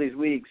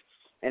leagues.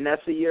 And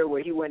that's the year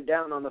where he went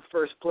down on the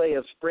first play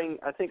of spring,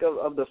 I think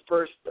of the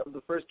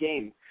first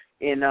game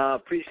in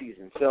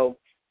preseason. So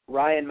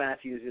Ryan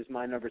Matthews is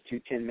my number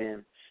 2 Tin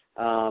Man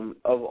of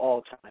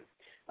all time.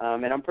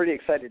 And I'm pretty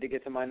excited to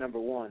get to my number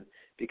 1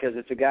 because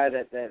it's a guy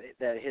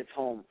that hits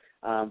home.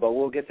 But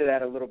we'll get to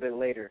that a little bit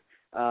later.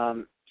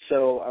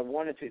 So I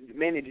wanted to,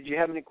 Manny, did you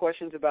have any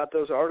questions about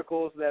those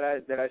articles that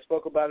I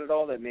spoke about at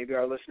all that maybe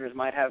our listeners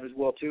might have as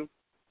well too?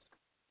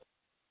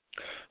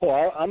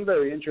 Well, I'm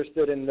very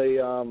interested in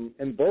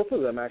in both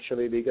of them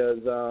actually because,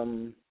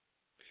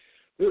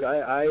 dude,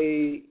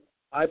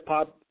 I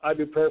pop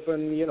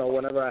ibuprofen, you know,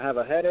 whenever I have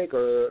a headache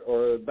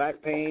or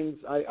back pains.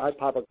 I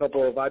pop a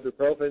couple of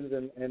ibuprofens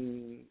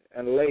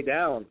and lay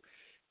down.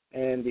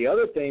 And the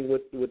other thing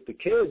with the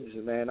kids,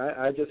 man,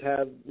 I just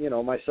have, you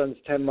know, my son's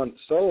 10 months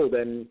old,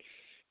 and,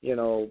 you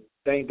know,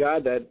 thank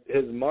God that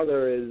his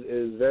mother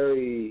is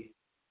very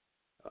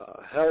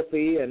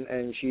healthy,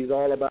 and she's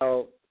all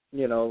about,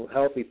 you know,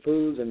 healthy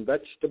foods and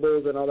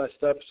vegetables and all that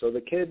stuff. So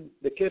the kid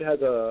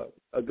has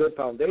a good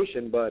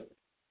foundation, but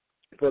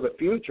for the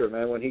future,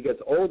 man, when he gets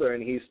older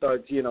and he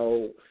starts, you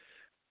know,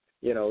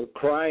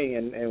 crying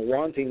and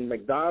wanting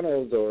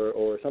McDonald's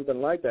or something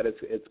like that,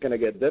 it's going to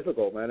get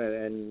difficult, man.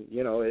 And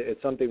you know,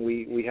 it's something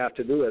we have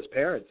to do as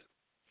parents.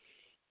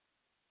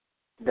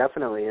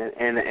 Definitely,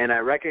 and I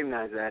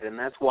recognize that, and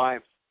that's why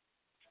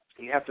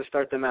you have to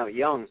start them out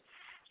young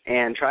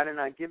and try to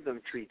not give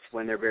them treats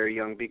when they're very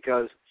young,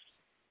 because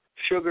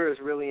sugar is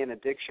really an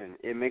addiction.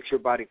 It makes your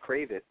body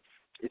crave it.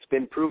 It's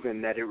been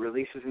proven that it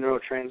releases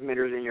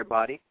neurotransmitters in your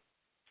body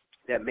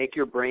that make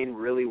your brain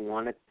really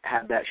want to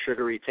have that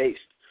sugary taste.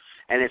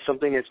 And it's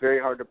something that's very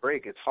hard to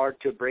break. It's hard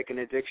to break an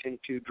addiction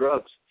to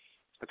drugs.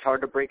 It's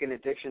hard to break an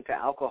addiction to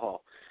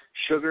alcohol.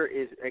 Sugar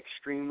is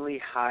extremely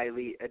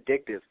highly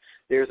addictive.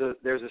 There's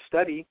a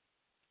study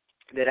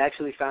that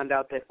actually found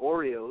out that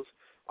Oreos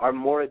are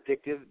more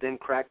addictive than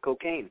crack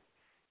cocaine.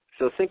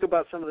 So think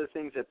about some of the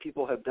things that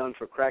people have done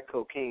for crack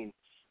cocaine,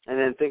 and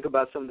then think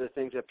about some of the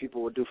things that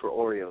people would do for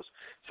Oreos.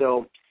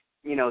 So,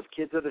 you know,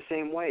 kids are the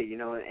same way, you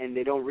know, and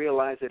they don't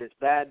realize that it's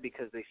bad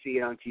because they see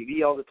it on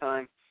TV all the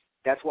time.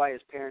 That's why as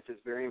parents it's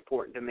very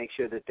important to make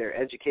sure that they're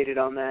educated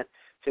on that,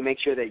 to make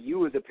sure that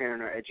you as a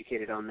parent are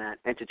educated on that,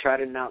 and to try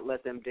to not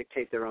let them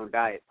dictate their own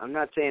diet. I'm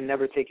not saying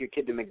never take your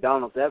kid to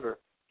McDonald's ever,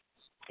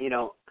 you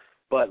know,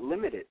 but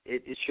limit it.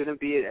 It shouldn't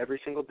be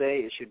every single day.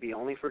 It should be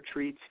only for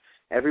treats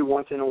every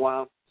once in a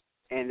while,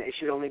 and it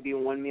should only be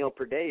one meal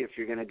per day if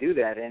you're going to do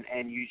that,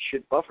 and you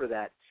should buffer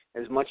that.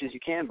 as much as you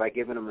can by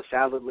giving them a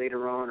salad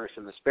later on, or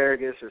some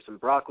asparagus, or some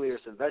broccoli, or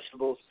some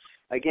vegetables.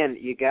 Again,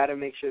 you got to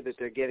make sure that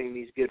they're getting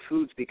these good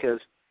foods, because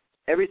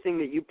everything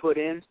that you put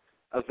in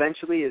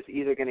eventually is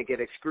either going to get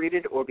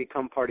excreted or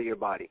become part of your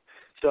body.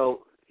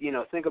 So,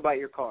 think about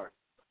your car.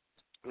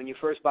 When you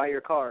first buy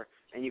your car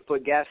and you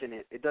put gas in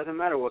it, it doesn't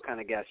matter what kind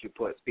of gas you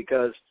put,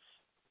 because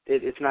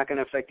it's not going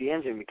to affect the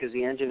engine, because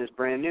the engine is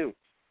brand new.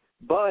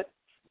 But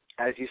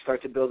as you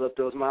start to build up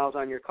those miles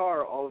on your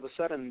car, all of a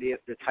sudden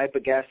the type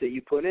of gas that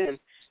you put in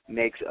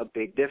makes a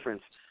big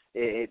difference.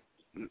 It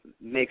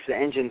makes the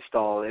engine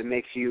stall. It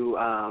makes you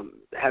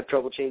have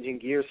trouble changing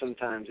gears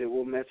sometimes.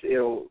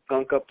 It'll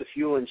gunk up the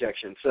fuel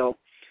injection. So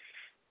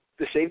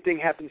the same thing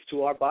happens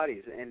to our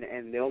bodies,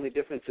 and the only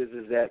difference is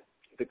that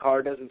the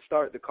car doesn't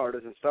start. The car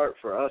doesn't start.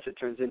 For us, it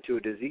turns into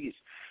a disease.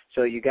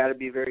 So you got to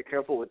be very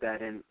careful with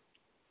that, and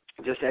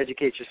just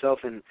educate yourself,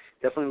 and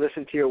definitely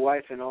listen to your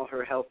wife and all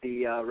her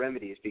healthy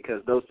remedies,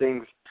 because those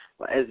things,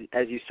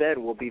 as you said,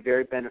 will be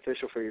very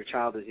beneficial for your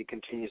child as he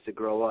continues to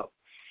grow up.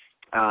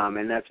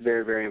 And that's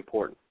very, very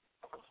important.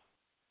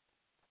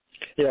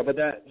 Yeah, but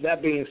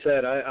that being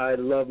said, I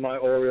love my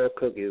Oreo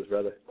cookies,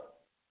 brother.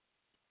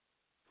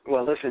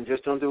 Well, listen,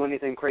 just don't do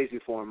anything crazy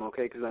for them,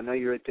 okay, because I know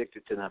you're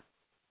addicted to them.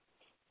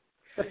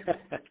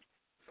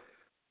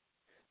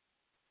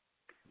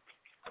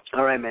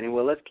 All right, Manny,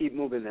 well, let's keep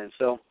moving then.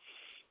 So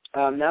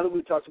now that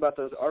we've talked about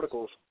those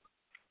articles,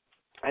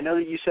 I know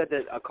that you said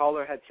that a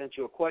caller had sent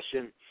you a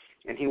question,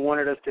 and he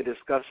wanted us to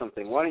discuss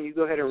something. Why don't you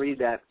go ahead and read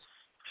that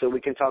so we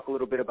can talk a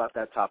little bit about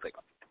that topic?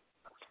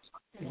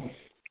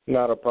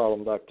 Not a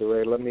problem, Dr.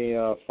 Ray. Let me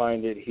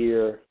find it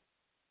here.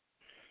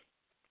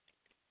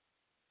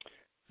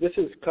 This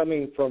is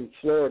coming from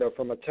Florida,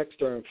 from a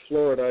texter in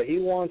Florida. He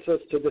wants us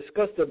to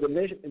discuss the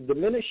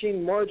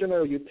diminishing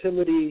marginal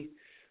utility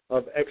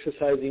of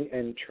exercising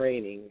and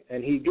training.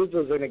 And he gives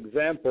us an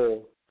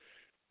example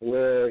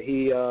where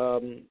he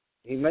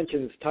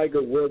mentions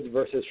Tiger Woods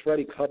versus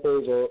Freddie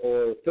Couples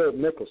or Phil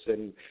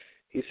Mickelson.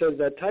 He says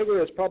that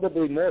Tiger is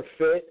probably more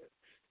fit,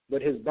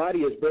 but his body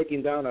is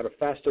breaking down at a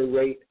faster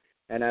rate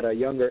and at a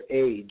younger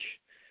age.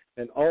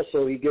 And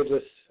also he gives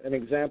us an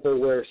example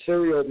where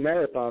serial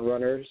marathon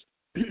runners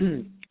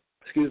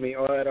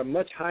are at a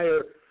much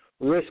higher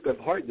risk of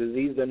heart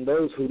disease than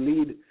those who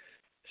lead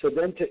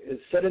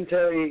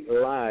sedentary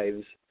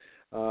lives.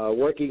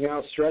 Working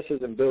out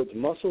stresses and builds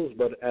muscles,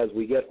 but as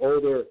we get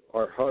older,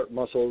 our heart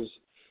muscles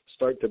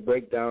start to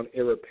break down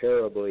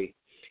irreparably.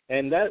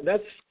 And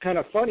that's kind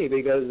of funny,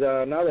 because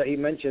now that he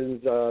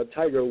mentions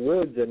Tiger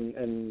Woods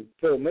and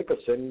Phil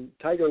Mickelson,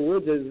 Tiger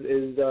Woods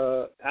is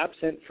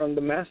absent from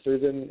the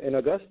Masters in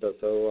Augusta.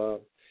 So,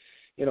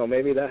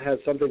 maybe that has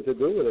something to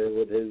do with it,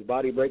 with his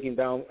body breaking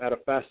down at a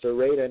faster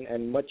rate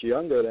and much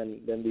younger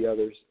than the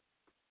others.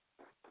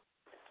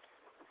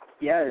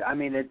 Yeah, I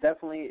mean, it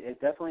definitely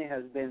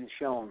has been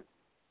shown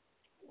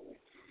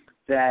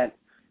that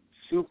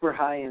super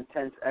high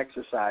intense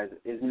exercise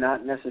is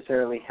not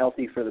necessarily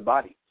healthy for the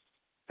body.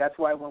 That's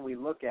why when we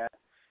look at,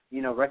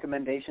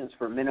 recommendations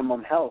for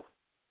minimum health,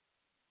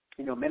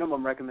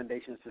 minimum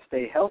recommendations to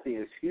stay healthy,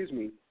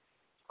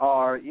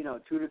 are,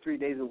 2 to 3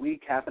 days a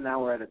week, half an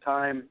hour at a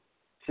time,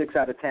 6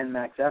 out of 10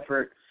 max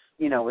effort.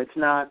 It's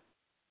not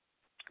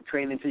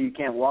train until you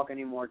can't walk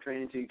anymore,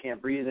 train until you can't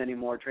breathe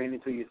anymore, train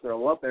until you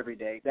throw up every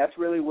day. That's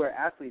really where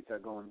athletes are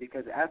going,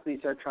 because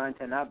athletes are trying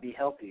to not be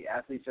healthy.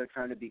 Athletes are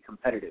trying to be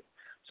competitive.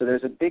 So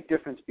there's a big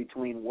difference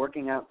between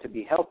working out to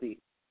be healthy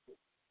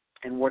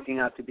and working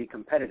out to be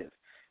competitive.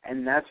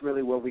 And that's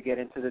really where we get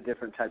into the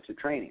different types of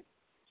training.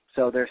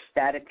 So there's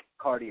static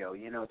cardio,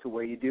 to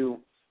where you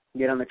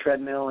get on the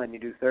treadmill and you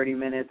do 30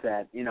 minutes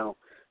at,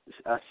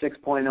 a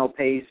 6.0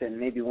 pace and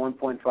maybe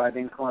 1.5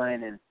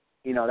 incline, and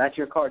that's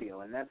your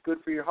cardio, and that's good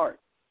for your heart.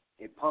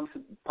 It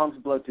pumps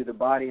blood through the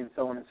body and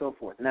so on and so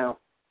forth. Now,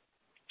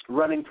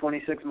 running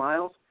 26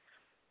 miles,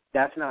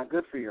 that's not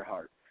good for your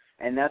heart.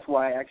 And that's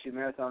why actually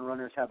marathon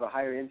runners have a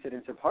higher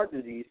incidence of heart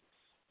disease,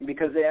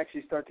 because they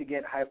actually start to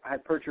get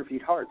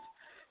hypertrophied hearts.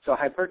 So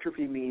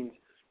hypertrophy means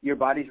your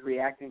body's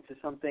reacting to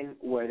something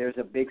where there's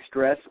a big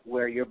stress,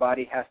 where your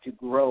body has to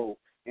grow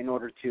in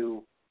order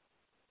to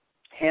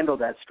handle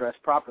that stress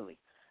properly.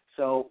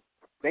 So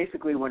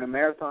basically when a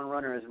marathon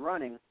runner is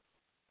running,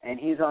 and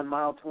he's on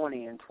mile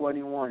 20 and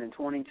 21 and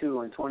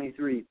 22 and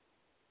 23,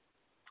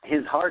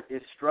 his heart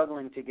is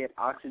struggling to get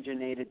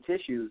oxygenated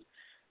tissues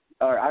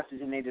or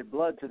oxygenated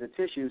blood to the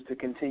tissues to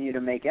continue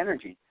to make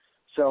energy.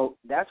 So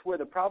that's where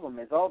the problem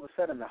is. All of a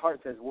sudden the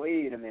heart says,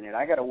 wait a minute,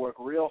 I got to work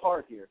real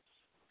hard here.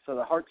 So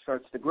the heart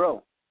starts to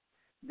grow.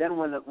 Then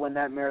when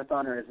that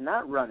marathoner is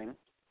not running,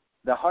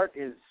 the heart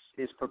is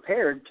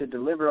prepared to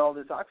deliver all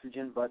this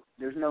oxygen, but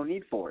there's no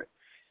need for it.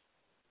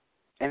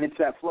 And it's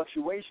that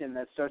fluctuation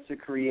that starts to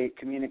create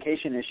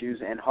communication issues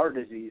and heart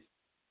disease,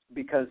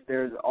 because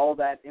there's all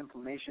that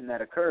inflammation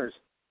that occurs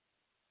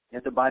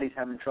that the body's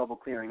having trouble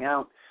clearing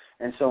out,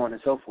 and so on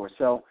and so forth.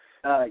 So,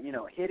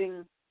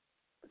 hitting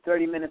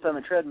 30 minutes on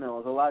the treadmill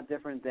is a lot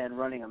different than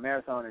running a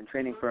marathon and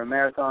training for a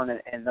marathon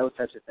and those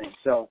types of things.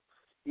 So,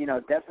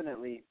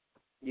 definitely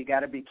you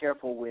got to be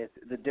careful with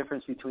the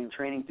difference between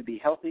training to be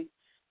healthy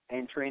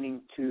and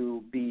training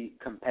to be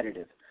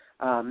competitive.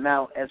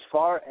 Now, as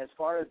far as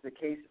the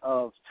case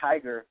of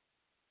Tiger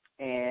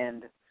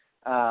and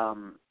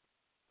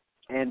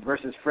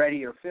versus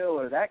Freddie or Phil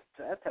or that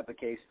type of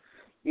case,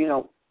 you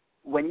know,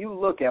 when you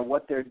look at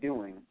what they're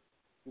doing,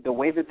 the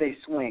way that they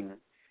swing,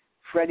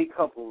 Freddie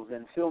Couples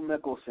and Phil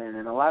Mickelson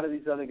and a lot of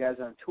these other guys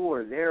on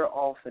tour, they're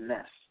all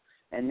finesse,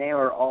 and they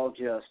are all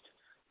just,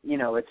 you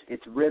know,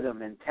 it's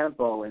rhythm and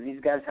tempo, and these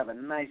guys have a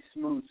nice,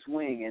 smooth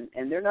swing,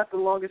 and they're not the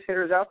longest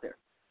hitters out there.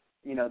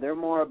 You know, they're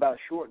more about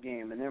short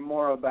game, and they're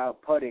more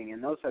about putting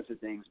and those types of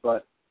things.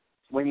 But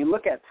when you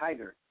look at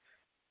Tiger,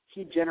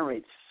 he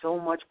generates so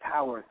much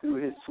power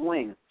through his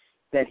swing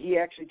that he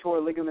actually tore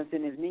ligaments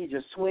in his knee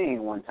just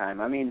swinging one time.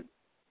 I mean,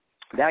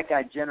 that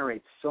guy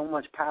generates so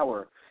much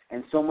power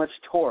and so much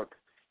torque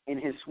in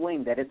his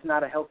swing that it's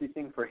not a healthy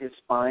thing for his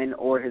spine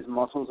or his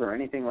muscles or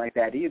anything like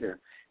that either.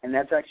 And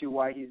that's actually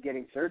why he's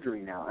getting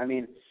surgery now. I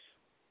mean,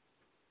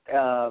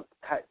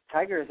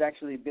 Tiger has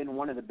actually been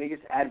one of the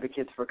biggest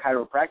advocates for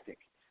chiropractic.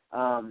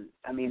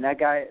 I mean, that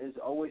guy is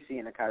always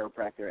seeing a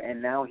chiropractor,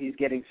 and now he's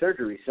getting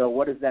surgery. So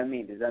what does that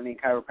mean? Does that mean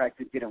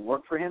chiropractic didn't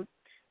work for him?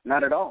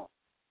 Not at all.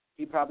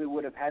 He probably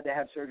would have had to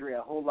have surgery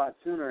a whole lot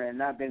sooner and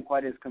not been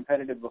quite as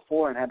competitive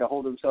before and had to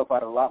hold himself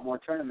out of a lot more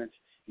tournaments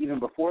even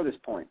before this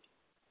point.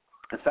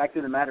 The fact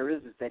of the matter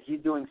is that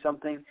he's doing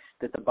something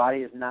that the body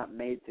is not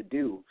made to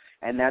do,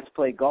 and that's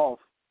play golf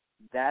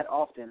that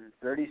often,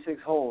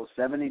 36 holes,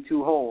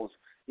 72 holes,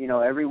 you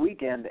know, every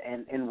weekend,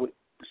 and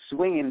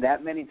swinging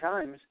that many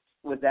times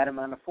with that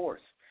amount of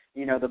force.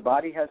 You know, the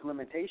body has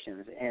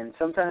limitations, and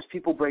sometimes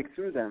people break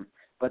through them,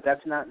 but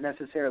that's not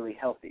necessarily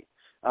healthy.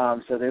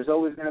 So there's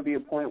always going to be a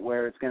point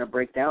where it's going to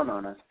break down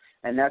on us,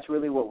 and that's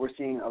really what we're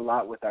seeing a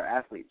lot with our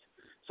athletes.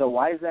 So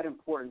why is that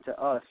important to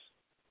us,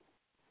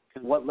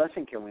 and what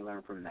lesson can we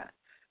learn from that?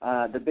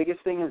 The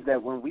biggest thing is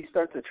that when we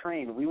start to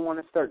train, we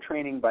want to start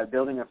training by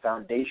building a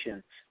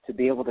foundation to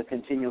be able to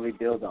continually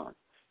build on.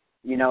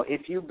 You know,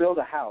 if you build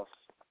a house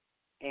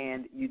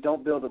and you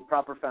don't build a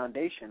proper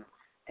foundation,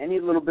 any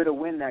little bit of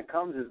wind that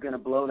comes is going to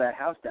blow that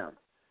house down.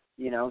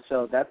 You know,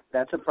 so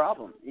that's a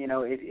problem. You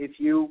know, if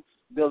you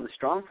build a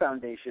strong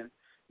foundation,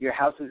 your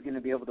house is going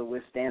to be able to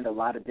withstand a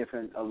lot of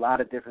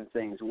different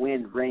things: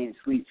 wind, rain,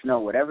 sleet,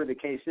 snow, whatever the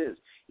case is.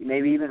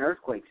 Maybe even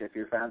earthquakes if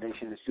your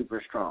foundation is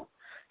super strong.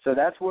 So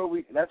that's where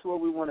we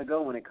want to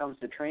go when it comes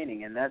to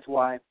training, and that's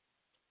why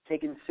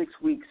taking 6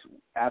 weeks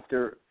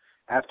after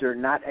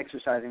not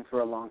exercising for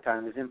a long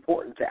time is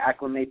important to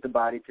acclimate the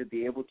body to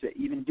be able to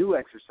even do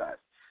exercise,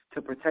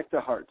 to protect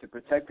the heart, to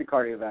protect the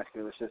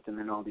cardiovascular system,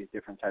 and all these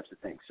different types of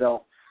things.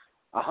 So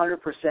 100%,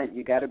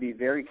 you got to be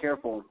very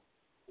careful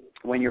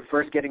when you're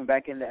first getting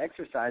back into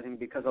exercising,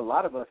 because a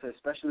lot of us,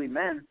 especially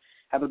men,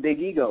 have a big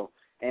ego.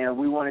 And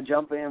we want to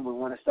jump in, we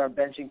want to start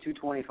benching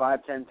 225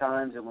 10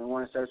 times, and we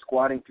want to start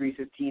squatting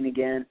 315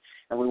 again,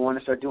 and we want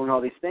to start doing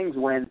all these things.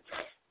 When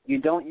you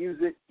don't use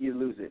it, you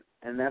lose it.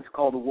 And that's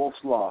called the Wolf's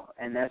Law,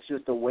 and that's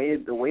just the way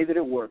that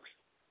it works.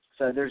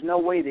 So there's no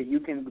way that you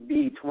can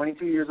be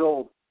 22 years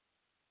old,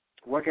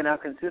 working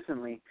out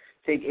consistently,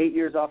 take 8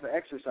 years off of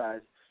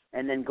exercise,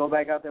 and then go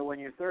back out there when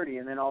you're 30,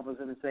 and then all of a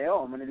sudden say,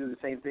 oh, I'm going to do the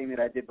same thing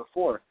that I did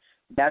before.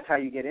 That's how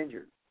you get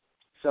injured.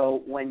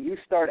 So when you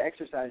start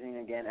exercising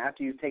again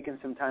after you've taken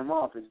some time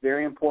off, it's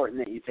very important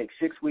that you take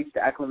 6 weeks to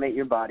acclimate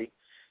your body.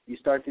 You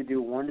start to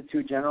do 1 to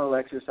 2 general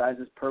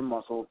exercises per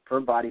muscle, per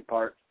body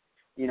part,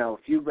 you know,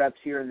 a few reps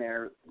here and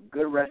there,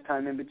 good rest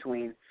time in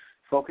between.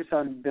 Focus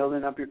on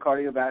building up your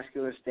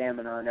cardiovascular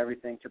stamina and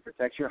everything to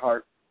protect your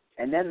heart.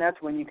 And then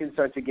that's when you can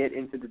start to get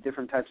into the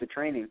different types of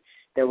training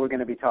that we're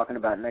going to be talking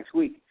about next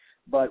week.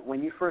 But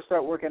when you first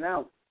start working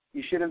out,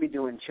 you shouldn't be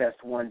doing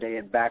chest one day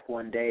and back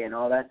one day and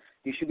all that.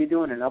 You should be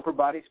doing an upper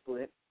body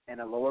split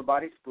and a lower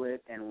body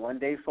split, and one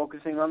day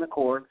focusing on the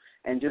core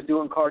and just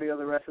doing cardio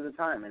the rest of the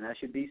time. And that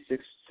should be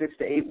six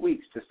to 8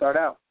 weeks to start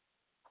out.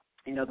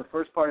 You know, the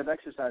first part of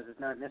exercise is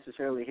not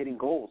necessarily hitting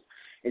goals.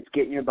 It's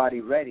getting your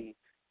body ready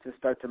to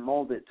start to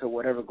mold it to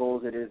whatever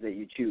goals it is that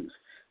you choose.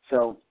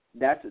 So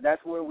that's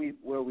where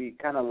we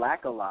kind of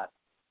lack a lot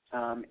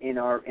in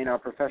our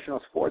professional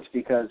sports,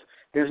 because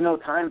there's no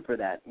time for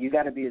that. You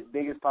got to be as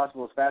big as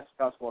possible, as fast as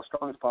possible, as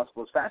strong as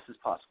possible, as fast as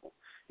possible,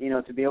 you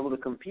know, to be able to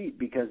compete,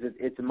 because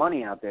it's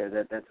money out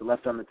there that's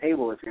left on the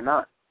table if you're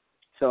not.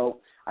 So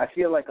I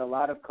feel like a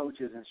lot of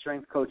coaches and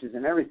strength coaches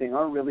and everything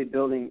aren't really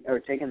building or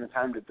taking the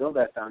time to build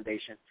that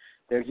foundation.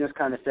 They're just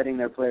kind of setting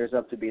their players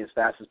up to be as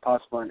fast as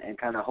possible and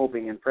kind of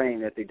hoping and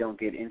praying that they don't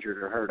get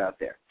injured or hurt out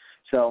there.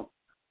 So,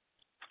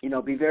 you know,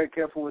 be very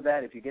careful with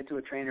that. If you get to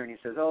a trainer and he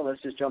says, oh,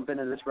 let's just jump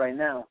into this right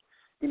now,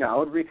 you know, I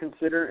would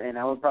reconsider, and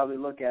I would probably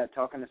look at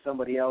talking to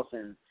somebody else.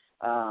 And,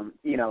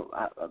 you know,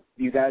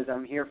 you guys,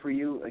 I'm here for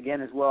you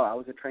again as well. I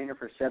was a trainer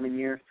for 7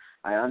 years.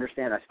 I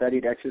understand. I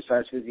studied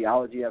exercise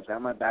physiology. I've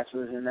got my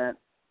bachelor's in that.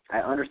 I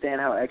understand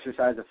how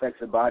exercise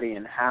affects the body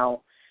and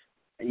how,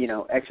 you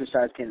know,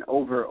 exercise can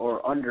over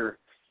or under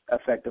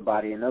affect the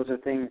body. And those are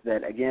things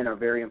that, again, are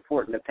very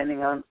important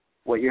depending on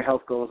what your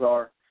health goals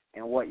are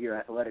and what your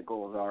athletic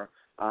goals are.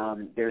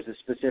 There's a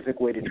specific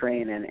way to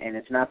train, and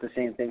it's not the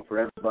same thing for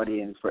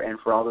everybody and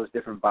for all those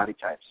different body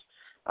types.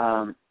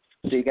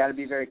 So you got to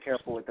be very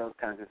careful with those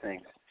kinds of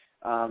things.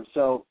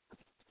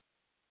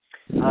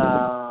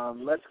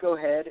 Let's go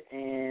ahead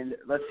and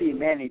let's see.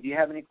 Manny, do you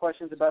have any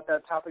questions about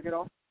that topic at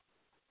all?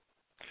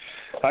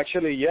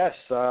 Actually, yes.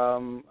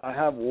 I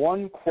have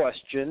one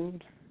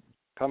question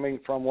coming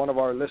from one of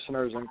our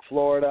listeners in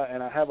Florida,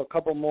 and I have a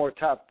couple more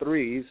top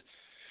threes.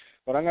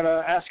 But I'm going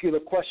to ask you the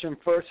question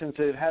first, since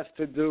it has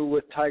to do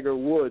with Tiger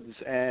Woods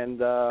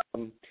and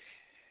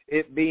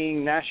it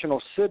being National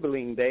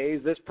Sibling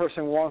Days. This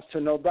person wants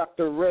to know,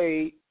 Dr.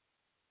 Ray,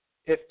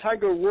 if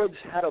Tiger Woods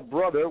had a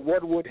brother,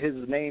 what would his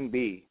name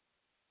be?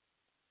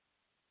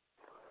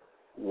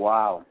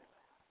 Wow.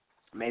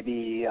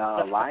 Maybe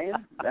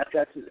Lion?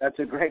 That's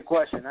a great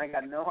question. I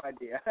got no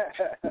idea.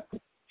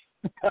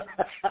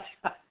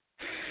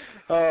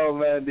 Oh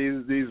man,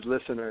 these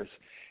listeners.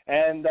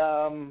 And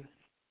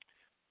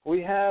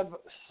we have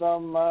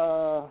some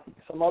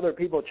other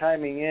people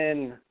chiming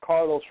in.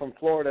 Carlos from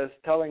Florida is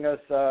telling us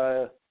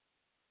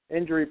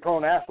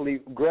injury-prone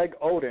athlete Greg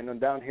Oden,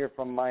 down here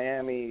from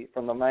Miami,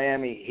 from the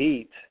Miami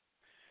Heat,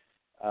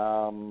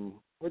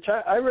 which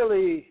I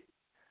really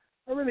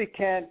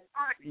can't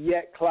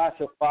yet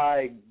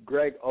classify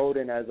Greg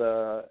Oden as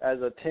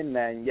a Tin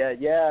Man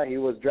yet. Yeah, he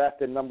was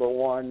drafted number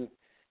 1.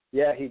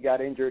 Yeah, he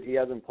got injured. He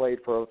hasn't played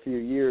for a few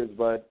years,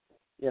 but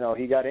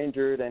he got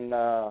injured, and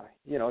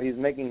he's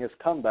making his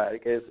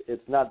comeback.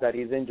 It's not that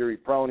he's injury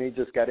prone. He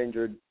just got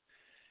injured,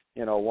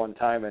 one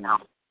time, and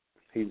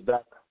he's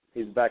back.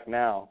 He's back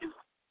now.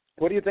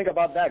 What do you think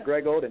about that,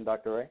 Greg Oden,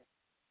 Dr. Ray?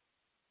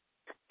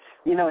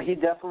 He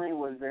definitely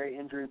was very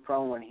injury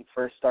prone when he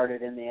first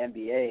started in the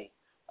NBA.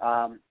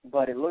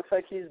 But it looks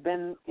like he's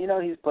been,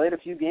 he's played a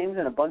few games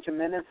and a bunch of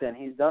minutes, and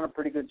he's done a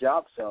pretty good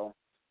job. So,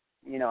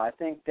 I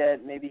think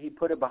that maybe he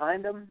put it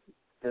behind him.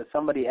 Does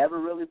somebody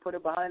ever really put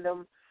it behind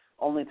him?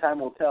 Only time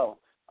will tell.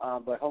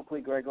 But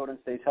hopefully Greg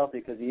Oden stays healthy,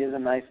 because he is a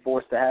nice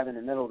force to have in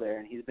the middle there,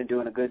 and he's been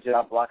doing a good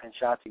job blocking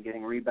shots and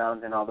getting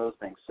rebounds and all those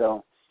things.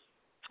 So,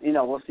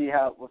 we'll see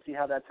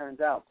how that turns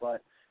out.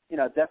 But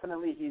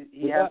definitely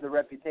he has the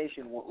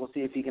reputation. We'll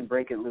see if he can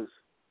break it loose.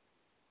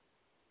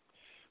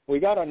 We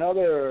got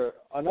another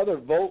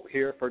vote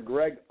here for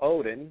Greg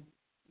Oden.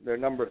 They're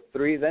number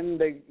 3. Then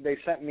they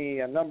sent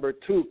me a number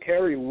 2,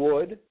 Kerry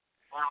Wood,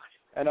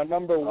 and a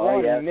number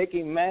 1, yes,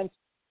 Mickey Mantle.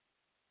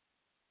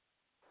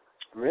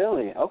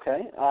 Really?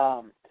 Okay.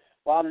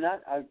 Well, I'm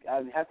not. I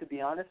have to be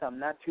honest. I'm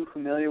not too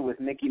familiar with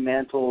Mickey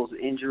Mantle's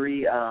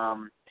injury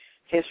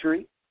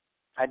history.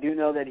 I do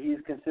know that he's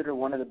considered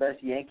one of the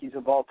best Yankees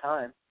of all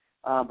time,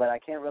 but I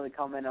can't really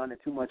comment on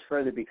it too much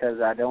further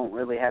because I don't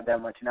really have that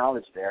much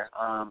knowledge there.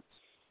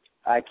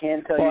 I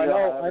can tell you.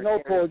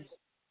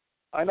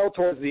 I know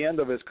towards the end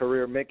of his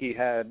career, Mickey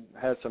had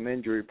some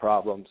injury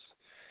problems,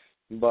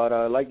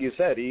 but like you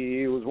said,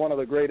 he was one of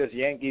the greatest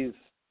Yankees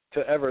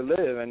to ever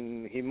live,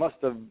 and he must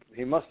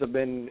have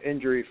been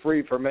injury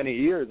free for many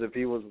years if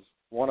he was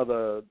one of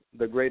the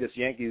greatest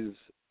Yankees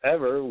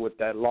ever, with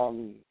that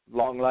long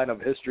line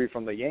of history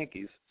from the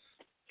Yankees.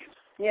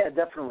 Yeah,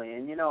 definitely.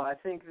 And I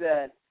think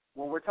that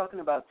when we're talking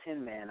about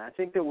Tin Man, I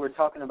think that we're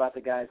talking about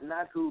the guys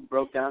not who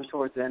broke down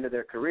towards the end of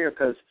their career,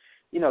 because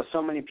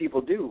so many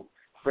people do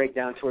break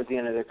down towards the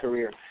end of their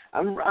career.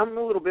 I'm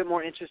a little bit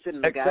more interested in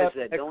the guys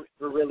that don't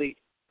really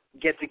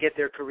get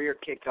their career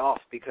kicked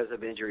off because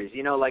of injuries.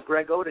 Like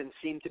Greg Oden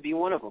seemed to be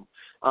one of them,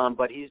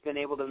 but he's been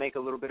able to make a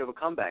little bit of a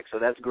comeback, so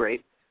that's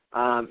great.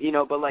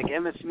 But like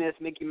Emmitt Smith,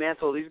 Mickey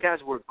Mantle, these guys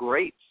were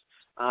great,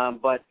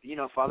 but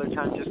Father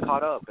Time just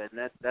caught up, and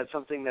that's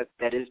something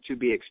that is to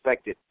be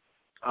expected.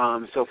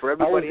 So for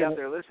everybody out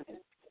there listening,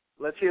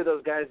 let's hear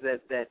those guys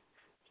that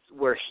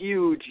were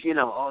huge.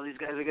 All these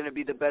guys are going to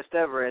be the best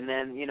ever, and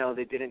then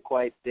they didn't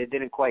quite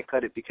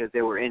cut it because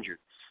they were injured.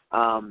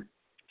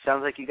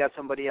 Sounds like you got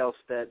somebody else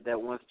that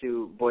wants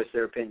to voice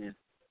their opinion.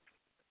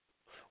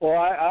 Well,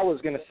 I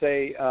was going to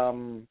say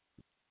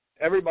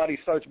everybody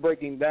starts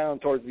breaking down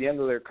towards the end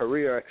of their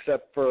career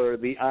except for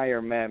the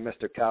Iron Man,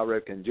 Mr. Cal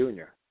Ripken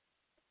Jr.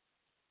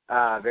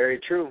 Very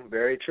true,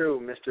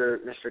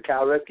 Mr.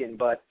 Cal Ripken.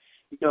 But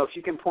if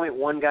you can point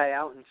one guy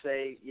out and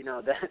say,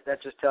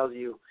 that just tells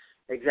you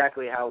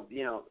exactly how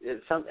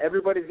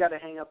everybody's got to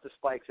hang up the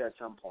spikes at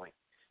some point,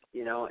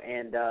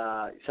 and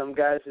some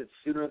guys it's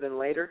sooner than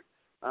later.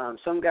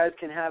 Some guys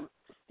can have,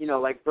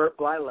 like Bert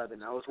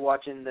Blyleven. I was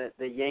watching the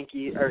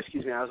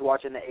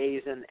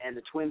A's and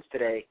the Twins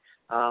today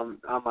on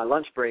my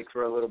lunch break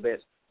for a little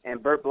bit,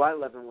 and Bert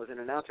Blyleven was an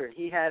announcer, and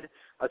he had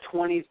a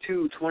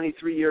 22,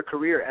 23-year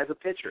career as a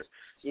pitcher.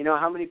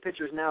 How many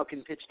pitchers now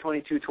can pitch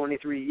 22,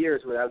 23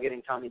 years without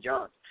getting Tommy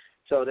John?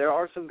 So there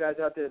are some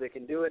guys out there that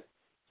can do it,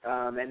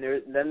 and then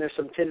there's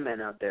some Tin Men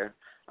out there.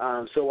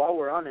 So while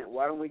we're on it,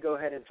 why don't we go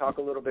ahead and talk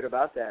a little bit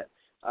about that?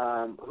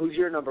 Who's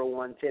your number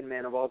 1 Tin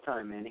Man of all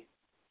time, Manny?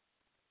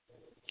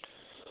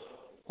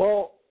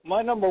 Well,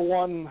 my number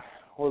 1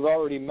 was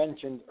already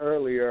mentioned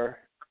earlier,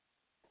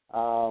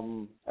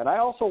 and I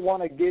also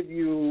want to give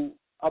you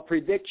a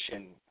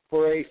prediction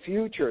for a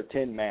future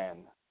Tin Man.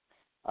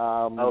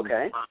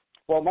 Okay.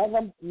 Well,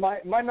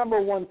 my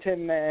number one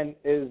Tin Man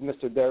is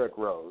Mr. Derrick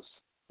Rose.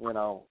 You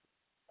know,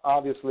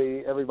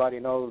 obviously everybody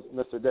knows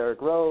Mr.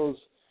 Derrick Rose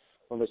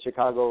from the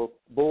Chicago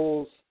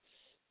Bulls.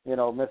 You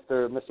know,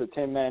 Mr.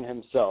 Tin Man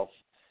himself.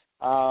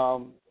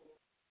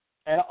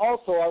 And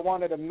also, I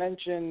wanted to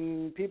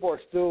mention, people are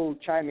still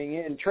chiming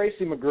in,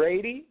 Tracy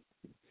McGrady,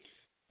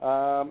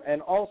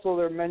 and also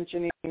they're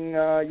mentioning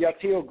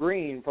Yasiel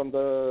Green from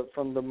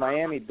the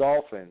Miami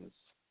Dolphins.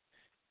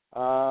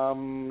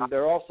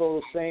 They're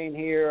also saying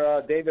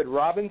here David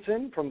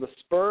Robinson from the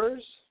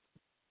Spurs,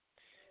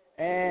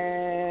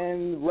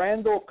 and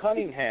Randall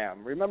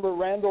Cunningham. Remember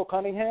Randall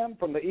Cunningham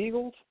from the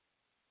Eagles?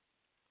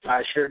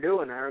 I sure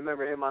do, and I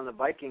remember him on the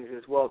Vikings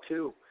as well,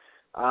 too.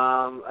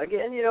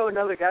 Again, you know,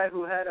 another guy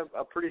who had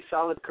a pretty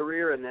solid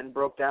career and then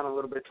broke down a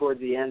little bit towards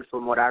the end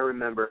from what I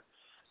remember.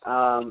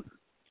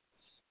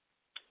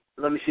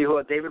 Let me see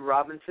David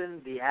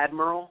Robinson, the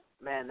Admiral.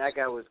 Man, that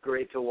guy was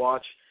great to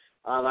watch.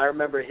 I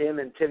remember him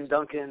and Tim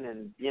Duncan,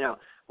 and, you know,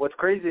 what's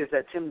crazy is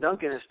that Tim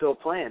Duncan is still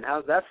playing.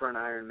 How's that for an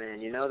Iron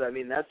Man, you know? I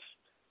mean,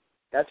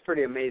 that's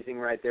pretty amazing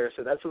right there.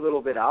 So that's a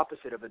little bit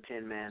opposite of a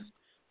Tin Man.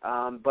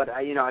 But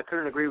I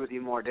couldn't agree with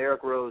you more.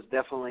 Derrick Rose,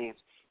 definitely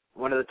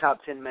one of the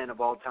top 10 men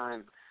of all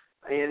time.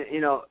 And, you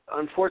know,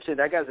 unfortunately,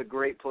 that guy's a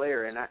great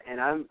player, and I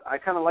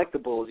kind of like the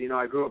Bulls. You know,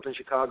 I grew up in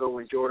Chicago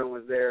when Jordan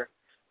was there,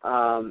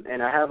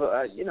 and I have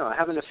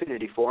an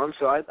affinity for him.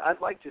 So I'd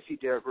like to see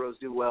Derrick Rose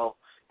do well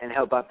and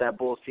help out that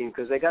Bulls team,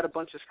 because they got a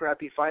bunch of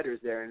scrappy fighters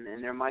there,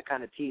 and they're my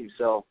kind of team.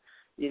 So,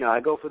 you know, I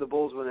go for the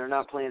Bulls when they're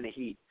not playing the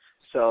Heat.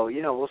 So,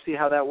 you know, we'll see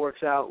how that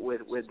works out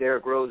with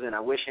Derrick Rose, and I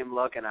wish him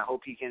luck, and I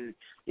hope he can,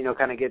 you know,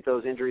 kind of get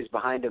those injuries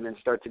behind him and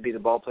start to be the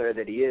ball player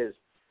that he is.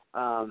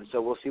 So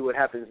we'll see what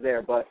happens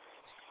there. But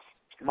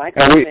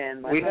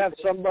we have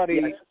somebody.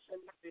 Yeah.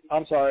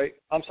 I'm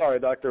sorry,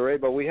 Dr. Ray,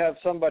 but we have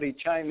somebody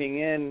chiming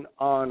in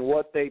on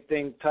what they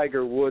think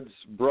Tiger Woods'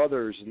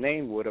 brother's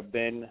name would have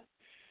been.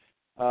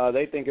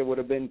 They think it would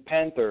have been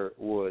Panther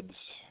Woods.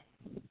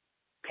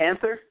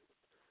 Panther.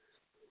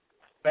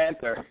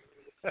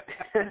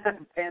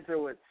 Panther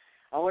Woods.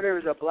 I wonder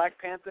if it was a Black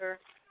Panther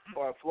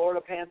or a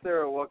Florida Panther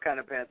or what kind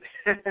of Panther.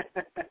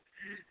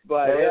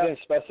 But they didn't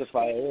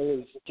specify. It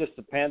was just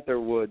the Panther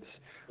Woods.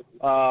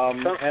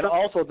 And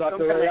also, Dr.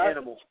 Some kind of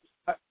animal.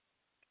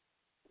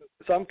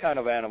 Some kind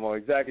of animal,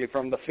 exactly,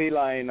 from the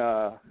feline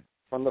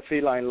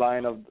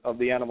line of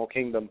the animal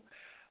kingdom.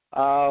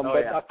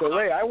 Dr.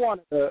 Ray, I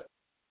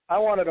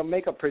wanted to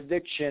make a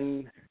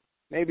prediction.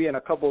 Maybe in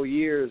a couple of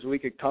years we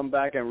could come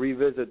back and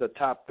revisit the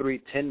top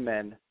 3 Tin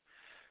Men.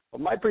 But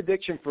my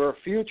prediction for a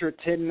future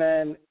Tin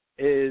Man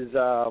is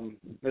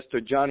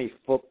Mr. Johnny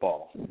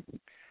Football.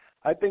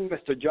 I think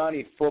Mr.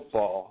 Johnny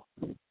Football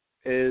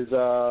is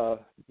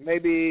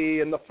maybe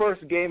in the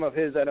first game of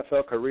his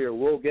NFL career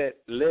will get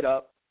lit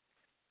up,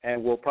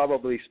 and will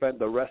probably spend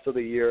the rest of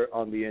the year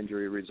on the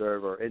injury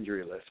reserve or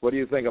injury list. What do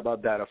you think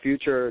about that? A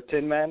future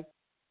Tin Man?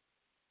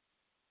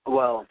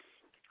 Well,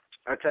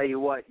 I'll tell you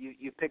what,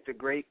 you picked a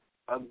great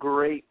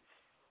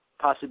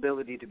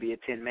possibility to be a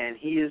Tin Man.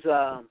 He's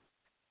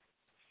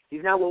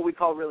now what we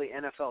call really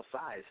NFL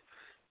size.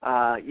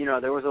 You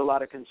know, there was a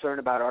lot of concern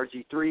about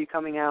RG3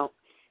 coming out,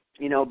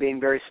 you know, being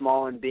very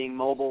small and being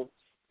mobile,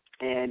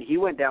 and he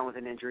went down with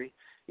an injury.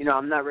 You know,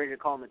 I'm not ready to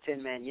call him a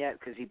Tin Man yet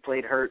because he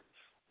played hurt.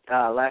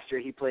 Last year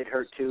he played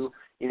hurt too.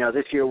 You know,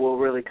 this year we'll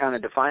really kind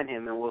of define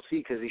him, and we'll see,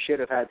 because he should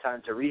have had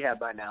time to rehab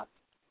by now.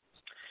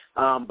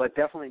 But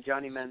definitely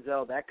Johnny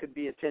Manziel, that could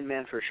be a Tin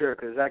Man for sure,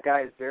 because that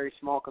guy is very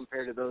small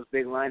compared to those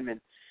big linemen.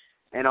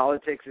 And all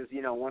it takes is,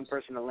 you know, one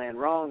person to land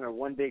wrong or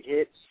one big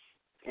hit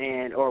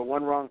or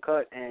one wrong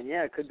cut, and,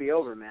 yeah, it could be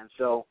over, man.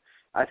 So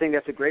I think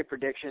that's a great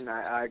prediction.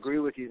 I agree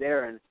with you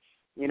there. And,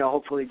 you know,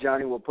 hopefully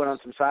Johnny will put on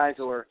some size,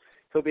 or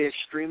he'll be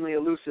extremely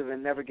elusive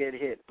and never get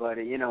hit. But,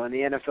 you know, in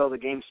the NFL, the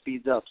game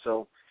speeds up,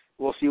 so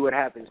we'll see what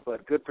happens.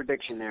 But good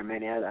prediction there,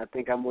 Manny. I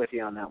think I'm with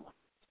you on that one.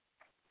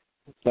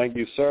 Thank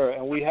you, sir.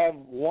 And we have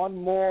one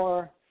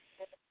more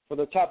for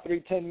the top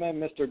 3 Tin Men,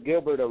 Mr.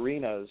 Gilbert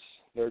Arenas.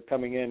 They're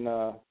coming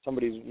in.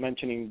 Somebody's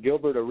mentioning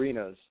Gilbert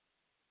Arenas.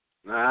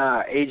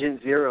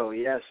 Agent Zero,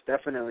 yes,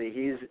 definitely.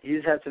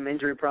 He's had some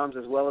injury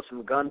problems as well as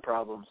some gun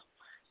problems.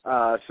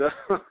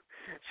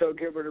 So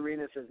Gilbert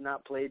Arenas has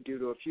not played due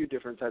to a few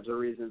different types of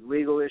reasons,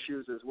 legal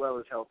issues as well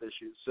as health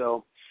issues.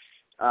 So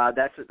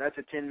that's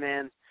a Tin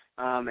Man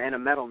and a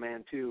Metal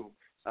Man too.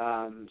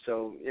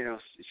 So, you know,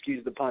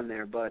 excuse the pun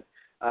there, but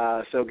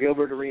so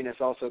Gilbert Arenas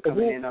also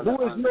coming in on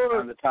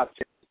the top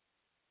 10.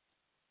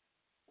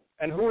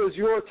 And who is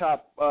your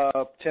top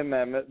Tin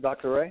Man,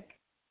 Dr. Ray?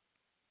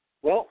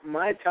 Well,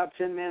 my top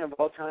 10 man of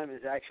all time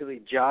is actually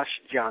Josh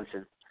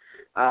Johnson.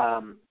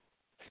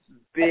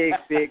 Big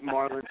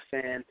Marlins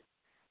fan.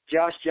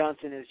 Josh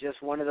Johnson is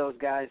just one of those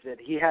guys that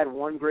he had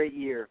one great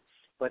year,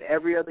 but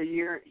every other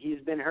year he's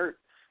been hurt.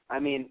 I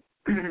mean,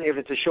 if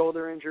it's a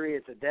shoulder injury,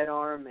 it's a dead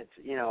arm, it's,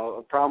 you know,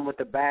 a problem with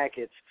the back,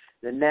 it's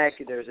the neck,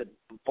 there's a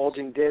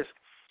bulging disc.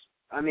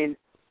 I mean,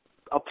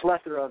 a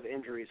plethora of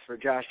injuries for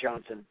Josh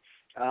Johnson.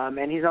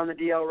 And he's on the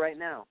DL right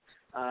now.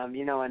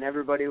 And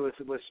everybody was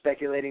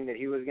speculating that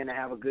he was going to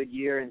have a good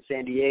year in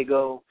San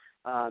Diego,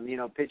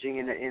 pitching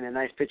in a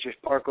nice pitcher's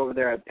park over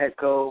there at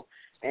Petco.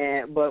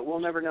 But we'll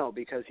never know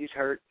because he's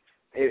hurt.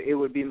 It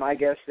would be my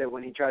guess that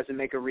when he tries to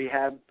make a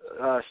rehab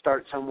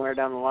start somewhere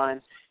down the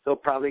line, he'll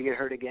probably get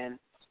hurt again.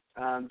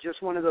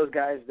 Just one of those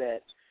guys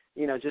that,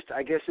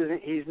 I guess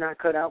he's not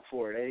cut out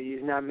for it.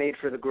 He's not made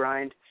for the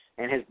grind,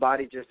 and his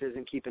body just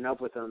isn't keeping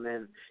up with him.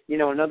 And,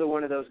 another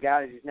one of those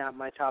guys, he's not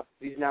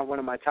one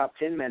of my top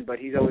 10 men, but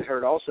he's always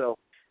hurt also,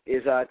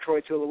 is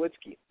Troy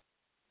Tulowitzki.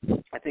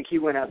 I think he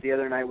went out the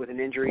other night with an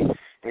injury,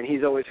 and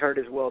he's always hurt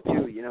as well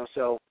too,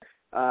 So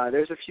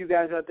there's a few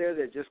guys out there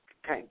that just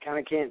kind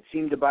of can't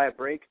seem to buy a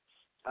break.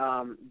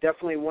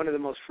 Definitely one of the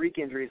most freak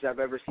injuries I've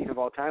ever seen of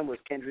all time was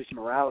Kendrys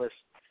Morales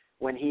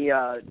when he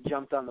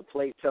jumped on the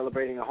plate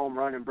celebrating a home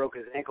run and broke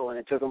his ankle, and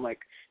it took him like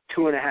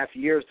 2.5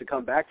 years to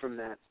come back from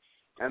that.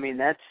 I mean,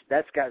 that's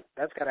got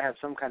to have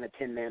some kind of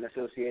Tin Man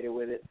associated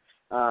with it,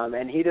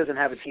 and he doesn't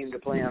have a team to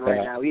play on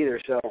right now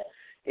either. So,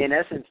 in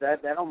essence,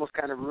 that almost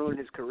kind of ruined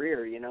his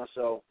career,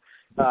 So,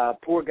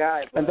 poor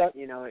guy, but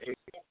it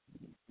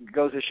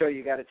goes to show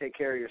you got to take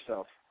care of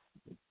yourself.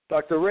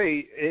 Dr.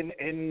 Ray,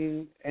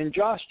 in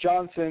Josh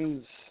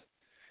Johnson's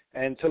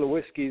and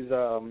Tulowitzki's,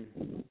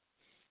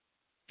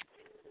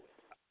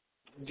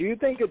 do you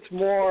think it's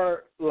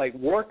more like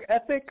work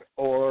ethic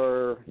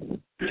or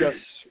just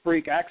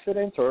freak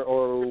accidents,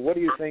 or what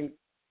do you think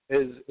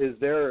is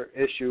their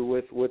issue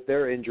with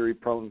their injury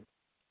prone?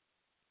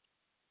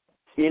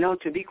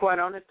 To be quite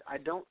honest, I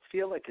don't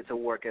feel like it's a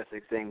work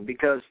ethic thing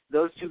because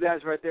those two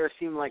guys right there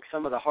seem like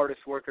some of the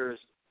hardest workers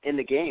in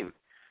the game.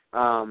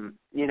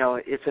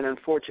 It's an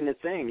unfortunate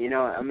thing.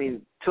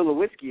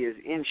 Tulowitzki is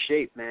in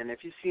shape, man. If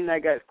you've seen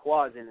that guy's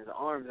quads and his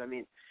arms,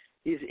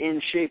 he's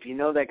in shape.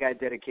 That guy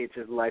dedicates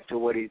his life to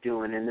what he's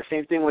doing. And the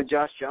same thing with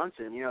Josh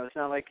Johnson. It's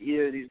not like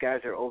either of these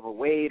guys are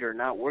overweight or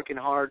not working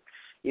hard.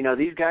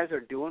 These guys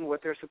are doing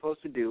what they're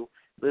supposed to do,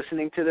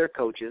 listening to their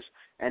coaches,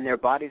 and their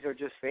bodies are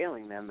just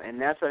failing them.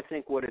 And that's, I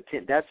think, what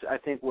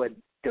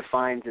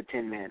defines a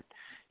Tin Man.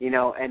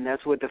 And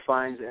that's what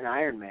defines an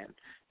Iron Man.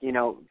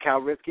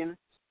 Cal Ripken,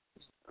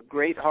 a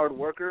great hard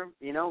worker.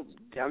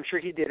 I'm sure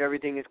he did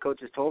everything his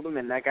coaches told him,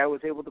 and that guy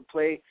was able to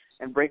play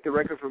and break the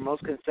record for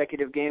most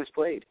consecutive games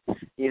played.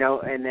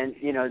 And then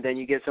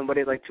you get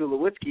somebody like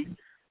Tulowitzki,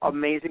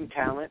 amazing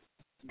talent,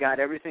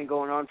 got everything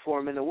going on for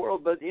him in the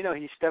world, but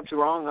he steps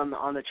wrong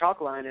on the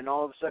chalk line, and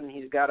all of a sudden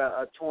he's got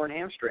a torn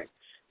hamstring.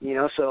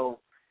 So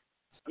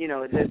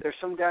there's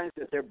some guys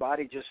that their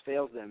body just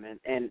fails them,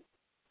 and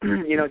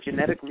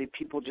genetically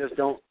people just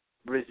don't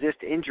resist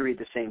injury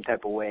the same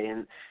type of way,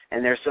 and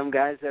there's some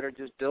guys that are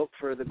just built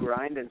for the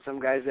grind and some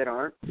guys that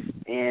aren't,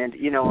 and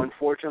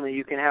unfortunately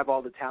you can have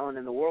all the talent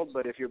in the world,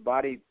 but if your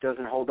body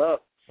doesn't hold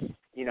up,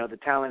 the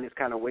talent is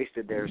kind of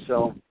wasted there.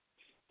 So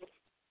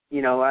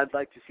I'd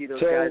like to see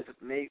those guys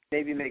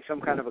maybe make some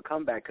kind of a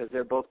comeback because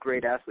they're both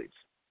great athletes.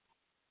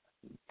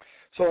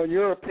 So in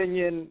your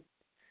opinion,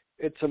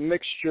 it's a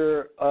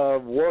mixture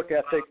of work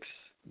ethics,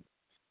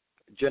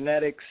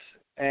 genetics,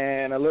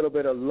 and a little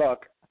bit of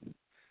luck,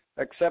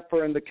 except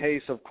for in the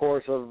case, of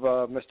course,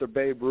 of Mr.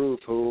 Babe Ruth,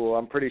 who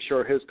I'm pretty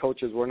sure his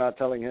coaches were not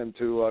telling him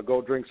to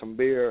go drink some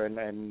beer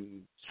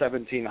and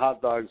 17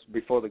 hot dogs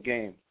before the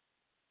game.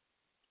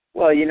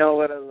 Well,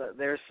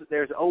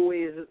 there's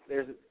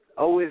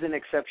always an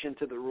exception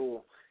to the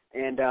rule,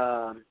 and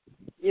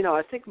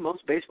I think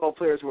most baseball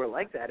players were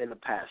like that in the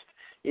past.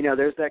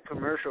 There's that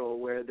commercial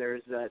where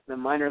there's the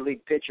minor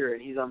league pitcher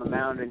and he's on the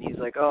mound and he's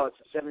like, "Oh, it's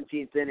the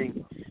 17th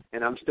inning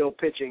and I'm still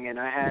pitching and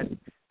I had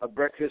a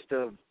breakfast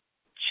of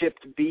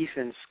chipped beef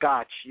and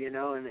scotch,"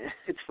 and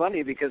it's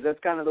funny because that's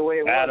kind of the way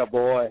it was.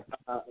 Attaboy.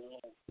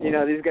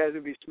 These guys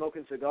would be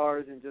smoking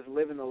cigars and just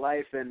living the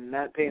life and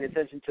not paying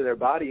attention to their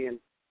body, and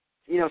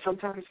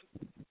sometimes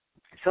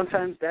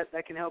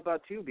that can help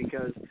out too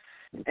because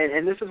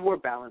and this is where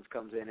balance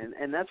comes in,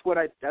 and that's what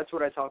I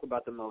talk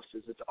about the most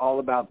is it's all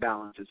about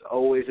balance. It's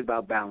always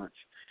about balance.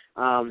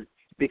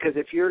 Because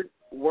if you're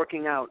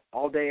working out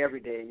all day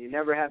every day and you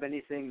never have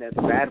anything that's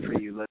bad for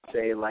you, let's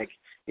say like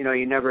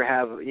you never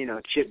have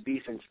chipped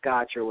beef and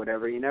scotch or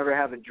whatever, you never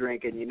have a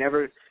drink and you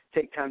never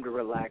take time to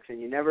relax and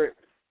you never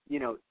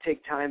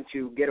take time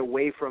to get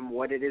away from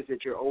what it is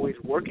that you're always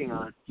working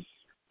on,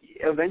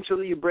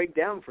 eventually you break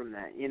down from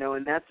that,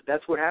 and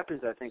that's what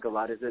happens, I think, a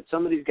lot, is that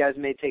some of these guys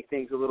may take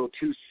things a little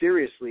too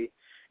seriously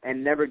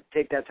and never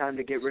take that time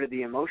to get rid of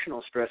the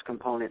emotional stress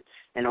component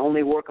and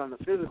only work on the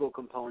physical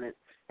component,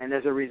 and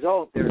as a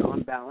result, they're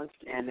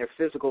unbalanced and their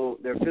physical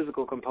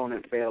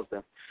component fails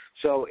them.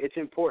 So it's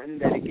important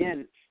that,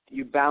 again,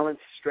 you balance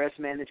stress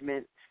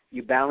management,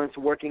 you balance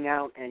working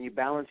out, and you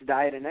balance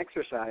diet and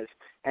exercise.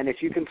 And if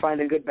you can find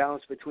a good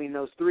balance between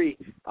those three,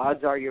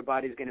 odds are your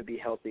body's going to be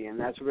healthy. And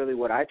that's really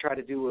what I try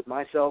to do with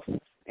myself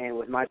and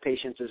with my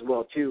patients as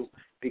well, too,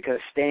 because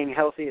staying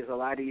healthy is a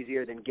lot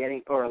easier than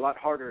a lot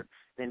harder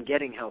than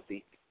getting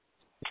healthy,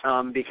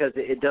 because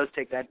it does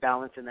take that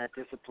balance and that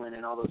discipline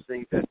and all those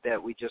things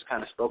that we just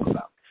kind of spoke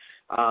about.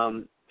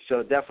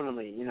 So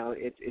definitely,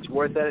 it's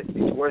worth it.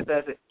 It's worth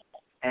it,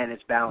 and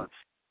it's balance.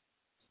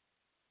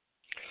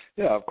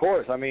 Yeah, of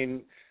course. I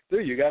mean,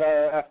 dude, you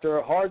gotta, after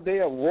a hard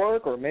day of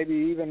work, or maybe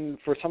even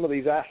for some of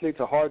these athletes,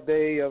 a hard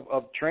day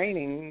of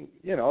training,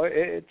 you know,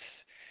 it's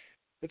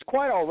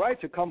quite all right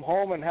to come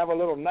home and have a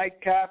little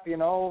nightcap, you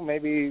know,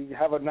 maybe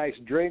have a nice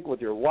drink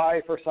with your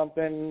wife or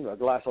something, a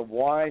glass of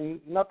wine,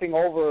 nothing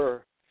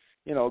over,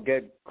 you know,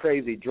 get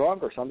crazy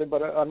drunk or something,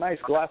 but a nice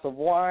glass of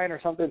wine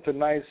or something to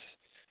nice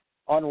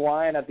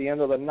unwind at the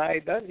end of the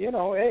night. That, you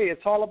know, hey,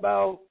 it's all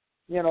about,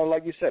 you know,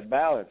 like you said,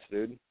 balance,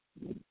 dude.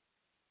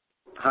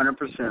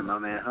 100%, my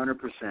man,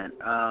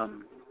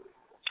 100%.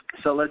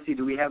 So let's see,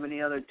 do we have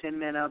any other Tin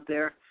Men out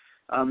there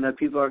that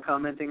people are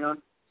commenting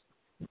on?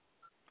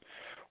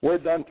 We're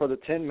done for the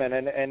Tin Men,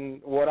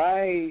 and what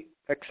I,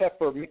 except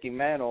for Mickey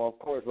Mantle, of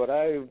course,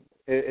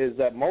 is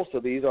that most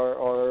of these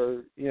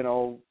are, you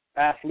know,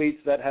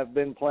 athletes that have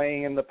been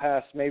playing in the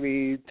past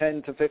maybe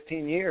 10 to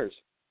 15 years.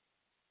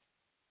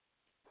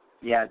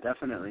 Yeah,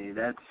 definitely.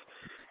 That's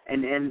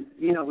and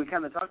you know, we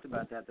kind of talked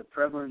about that. The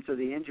prevalence of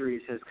the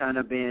injuries has kind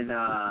of been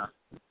on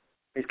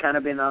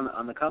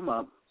the come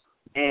up.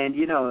 And,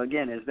 you know,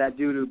 again, is that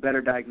due to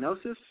better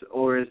diagnosis,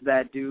 or is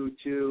that due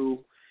to,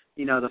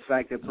 you know, the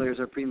fact that players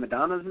are prima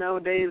donnas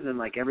nowadays and,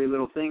 like, every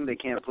little thing, they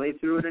can't play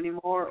through it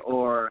anymore?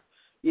 Or,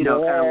 you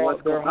know, kind of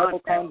what's going on? They're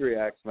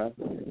hypochondriacs, man.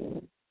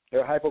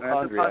 They're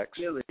hypochondriacs.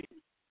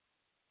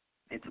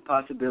 It's a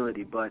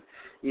possibility. But,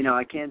 you know,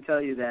 I can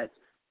tell you that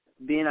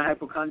being a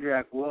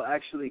hypochondriac will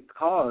actually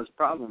cause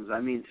problems. I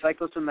mean,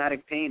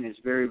 psychosomatic pain is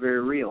very, very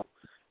real.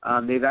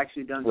 They've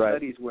actually done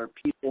studies where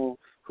people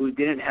who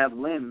didn't have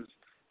limbs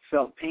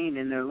felt pain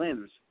in their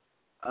limbs.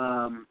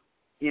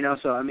 You know,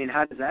 so, I mean,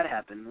 how does that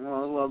happen?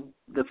 Well,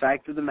 the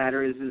fact of the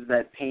matter is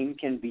that pain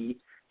can be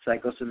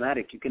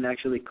psychosomatic. You can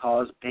actually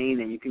cause pain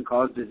and you can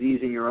cause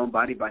disease in your own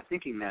body by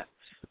thinking that,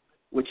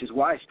 which is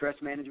why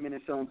stress management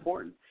is so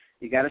important.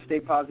 You got to stay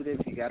positive.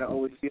 You got to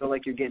always feel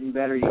like you're getting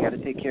better. You got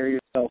to take care of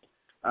yourself,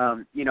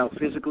 you know,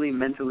 physically,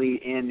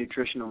 mentally, and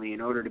nutritionally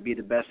in order to be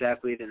the best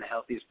athlete and the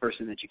healthiest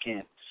person that you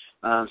can.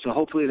 So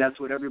hopefully that's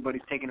what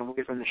everybody's taking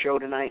away from the show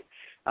tonight.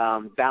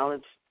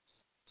 Balance.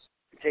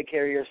 Take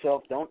care of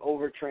yourself. Don't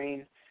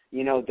overtrain.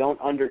 You know, don't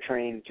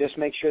undertrain. Just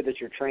make sure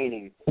that you're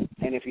training.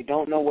 And if you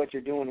don't know what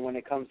you're doing when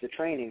it comes to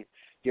training,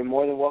 you're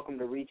more than welcome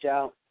to reach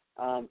out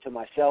to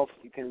myself.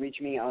 You can reach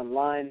me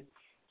online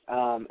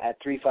at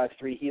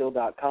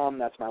 353heal.com.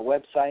 That's my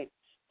website.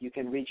 You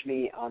can reach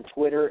me on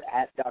Twitter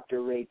at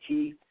Dr. Ray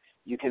T.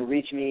 You can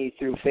reach me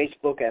through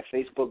Facebook at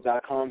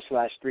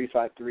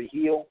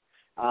facebook.com/353heal.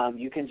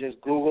 You can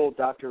just Google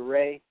Dr.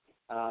 Ray.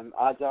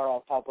 Odds are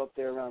I'll pop up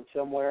there around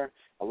somewhere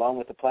along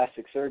with the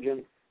plastic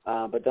surgeon.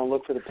 But don't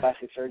look for the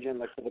plastic surgeon.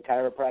 Look for the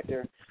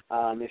chiropractor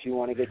if you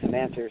want to get some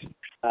answers.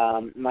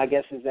 My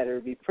guess is that it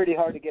would be pretty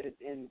hard to get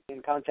in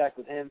contact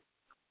with him.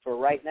 For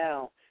right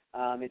now,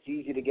 it's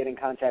easy to get in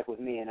contact with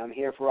me, and I'm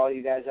here for all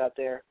you guys out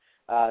there.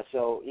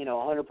 So, you know,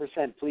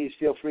 100%, please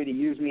feel free to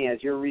use me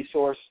as your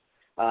resource.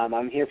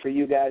 I'm here for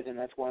you guys, and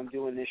that's why I'm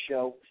doing this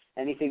show.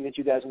 Anything that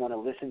you guys want to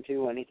listen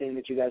to, anything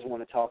that you guys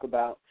want to talk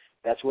about,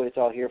 that's what it's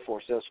all here for.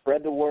 So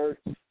spread the word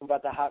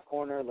about the Hot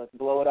Corner. Let's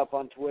blow it up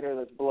on Twitter.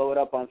 Let's blow it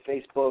up on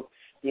Facebook.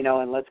 You know,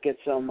 and let's get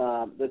some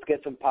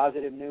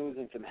positive news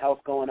and some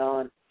health going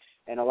on,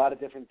 and a lot of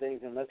different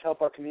things. And let's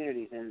help our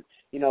communities. And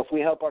you know, if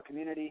we help our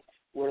community,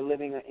 we're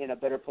living in a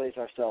better place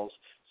ourselves.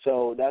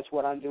 So that's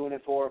what I'm doing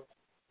it for.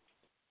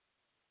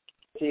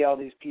 See all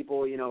these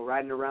people, you know,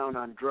 riding around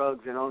on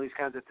drugs and all these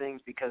kinds of things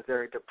because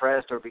they're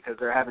depressed or because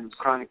they're having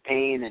chronic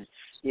pain and,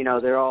 you know,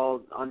 they're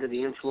all under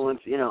the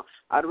influence. You know,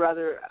 I'd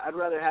rather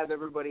have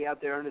everybody out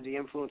there under the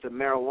influence of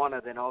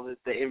marijuana than all the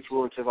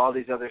influence of all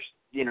these other,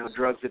 you know,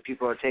 drugs that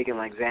people are taking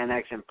like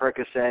Xanax and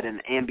Percocet and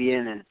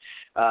Ambien and,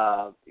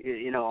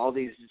 you know, all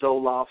these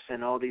Zolofts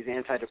and all these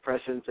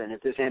antidepressants. And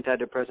if this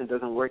antidepressant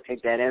doesn't work,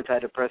 take that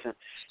antidepressant.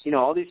 You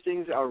know, all these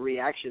things are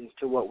reactions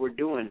to what we're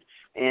doing.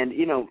 And,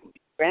 you know,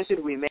 granted,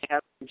 we may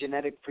have some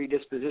genetic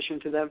predisposition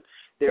to them.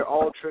 They're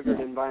all triggered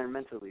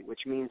environmentally,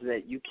 which means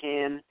that you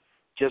can,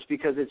 just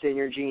because it's in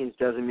your genes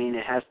doesn't mean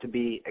it has to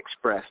be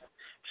expressed.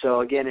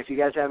 So, again, if you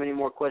guys have any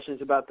more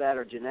questions about that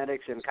or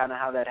genetics and kind of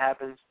how that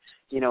happens,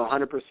 you know,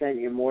 100%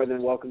 you're more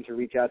than welcome to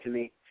reach out to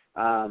me,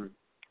 and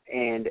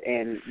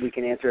we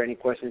can answer any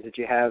questions that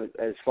you have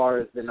as far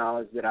as the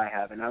knowledge that I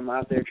have. And I'm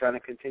out there trying to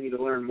continue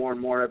to learn more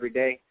and more every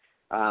day,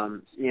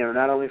 you know,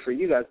 not only for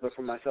you guys but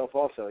for myself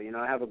also. You know,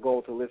 I have a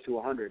goal to live to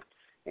 100.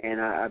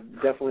 And I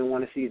definitely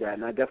want to see that,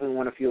 and I definitely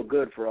want to feel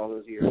good for all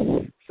those years.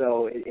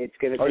 So it's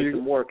going to take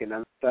some work, and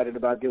I'm excited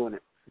about doing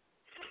it.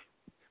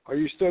 Are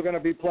you still going to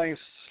be playing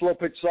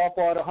slow-pitch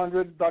softball at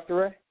 100, Dr.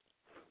 Ray?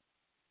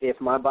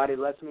 If my body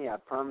lets me, I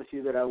promise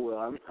you that I will.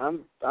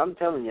 I'm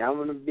telling you, I'm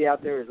going to be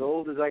out there as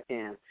old as I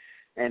can,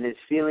 and as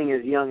feeling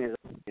as young as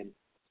I can.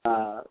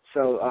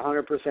 So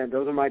 100%,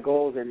 those are my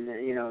goals, and,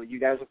 you know, you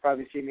guys will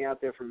probably see me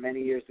out there for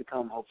many years to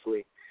come,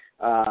 hopefully.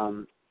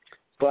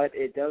 But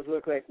it does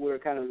look like we're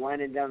kind of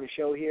winding down the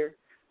show here.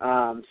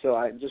 So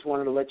I just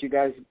wanted to let you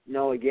guys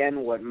know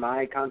again what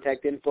my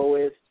contact info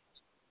is.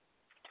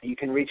 You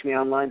can reach me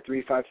online,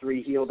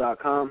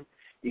 353heal.com.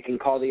 You can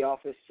call the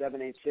office,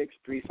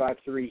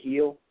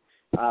 786-353-HEAL.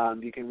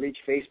 You can reach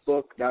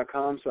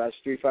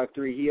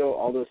facebook.com/353HEAL.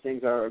 All those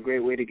things are a great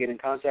way to get in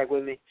contact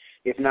with me.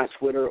 If not,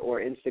 Twitter or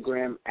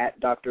Instagram at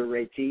Dr.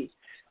 Ray T.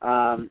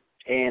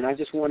 And I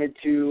just wanted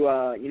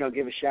to,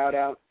 give a shout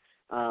out,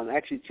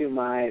 actually to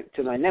my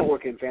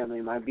networking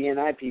family, my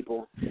BNI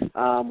people.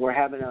 We're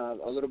having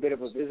a little bit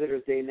of a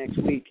Visitors Day next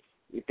week.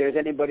 If there's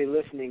anybody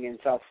listening in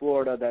South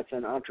Florida that's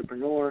an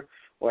entrepreneur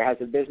or has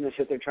a business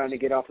that they're trying to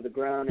get off of the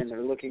ground and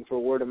they're looking for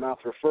word-of-mouth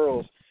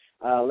referrals,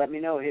 let me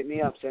know. Hit me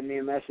up. Send me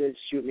a message.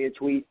 Shoot me a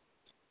tweet.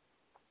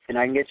 And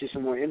I can get you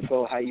some more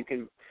info how you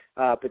can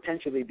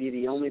potentially be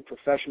the only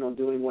professional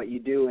doing what you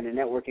do in a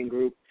networking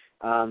group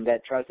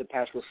that tries to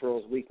pass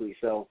referrals weekly.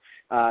 So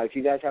if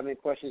you guys have any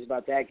questions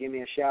about that, give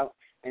me a shout.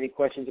 Any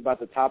questions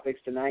about the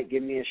topics tonight,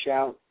 give me a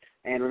shout.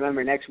 And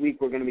remember, next week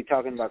we're going to be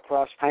talking about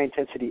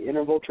high-intensity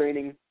interval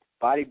training,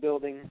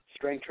 bodybuilding,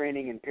 strength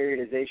training, and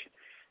periodization.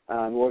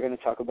 We're going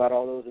to talk about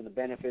all those and the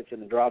benefits and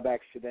the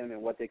drawbacks to them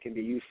and what they can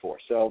be used for.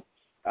 So,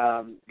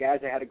 guys,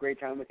 I had a great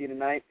time with you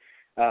tonight.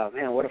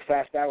 Man, what a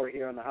fast hour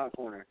here on the Hot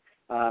Corner.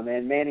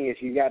 And Manny,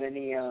 if you got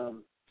any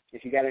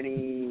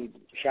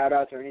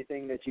shout-outs or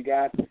anything that you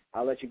got,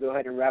 I'll let you go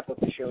ahead and wrap up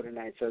the show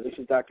tonight. So this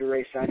is Dr.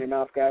 Ray signing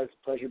off, guys.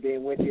 Pleasure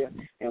being with you,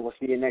 and we'll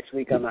see you next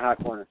week on the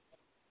Hot Corner.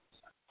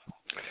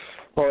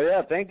 Well,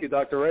 yeah, thank you,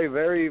 Dr. Ray.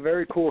 Very,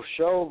 very cool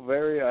show.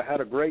 I had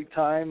a great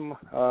time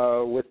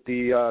with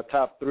the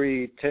top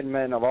 3 Tin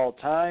Men of all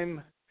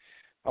time.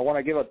 I want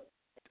to give a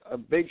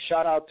big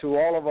shout-out to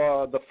all of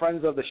the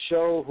friends of the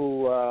show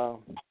who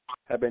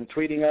have been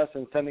tweeting us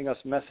and sending us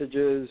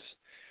messages.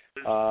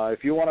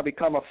 If you want to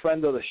become a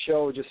friend of the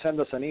show, just send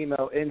us an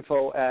email,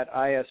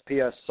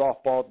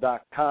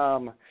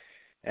 info@ispssoftball.com,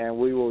 and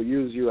we will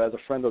use you as a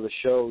friend of the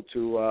show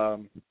to,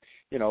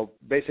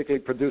 basically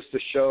produce the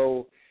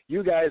show.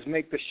 You guys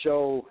make the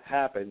show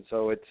happen,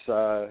 so it's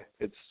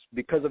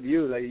because of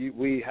you that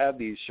we have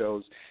these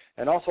shows.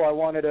 And also I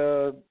wanted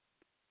to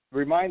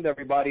remind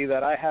everybody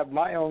that I have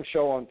my own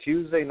show on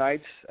Tuesday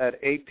nights at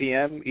 8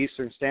 p.m.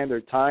 Eastern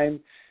Standard Time,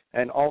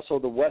 and also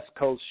the West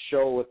Coast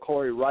show with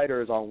Corey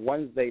Ryder is on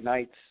Wednesday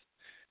nights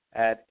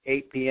at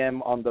 8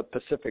 p.m. on the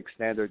Pacific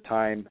Standard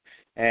Time.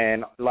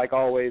 And like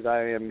always,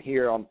 I am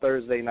here on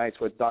Thursday nights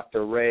with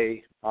Dr.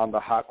 Ray on the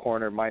Hot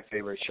Corner, my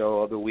favorite show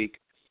of the week,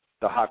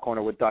 the Hot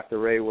Corner with Dr.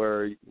 Ray,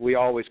 where we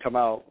always come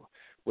out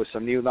with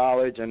some new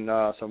knowledge and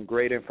some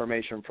great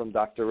information from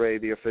Dr. Ray,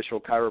 the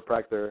official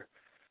chiropractor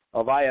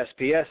of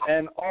ISPS,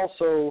 and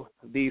also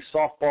the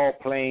softball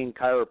playing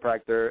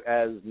chiropractor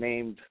as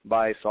named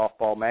by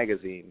Softball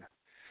Magazine.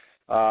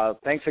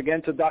 Thanks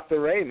again to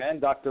Dr. Ray, man.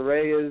 Dr.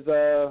 Ray is,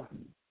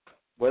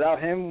 without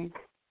him,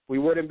 we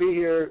wouldn't be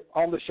here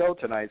on the show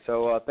tonight.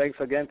 So thanks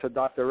again to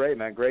Dr. Ray,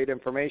 man. Great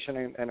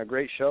information and a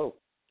great show.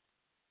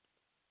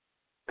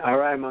 All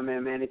right, my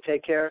man, Manny.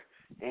 Take care,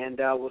 and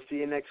we'll see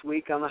you next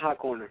week on the Hot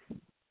Corner.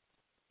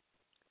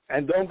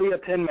 And don't be a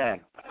tin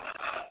man.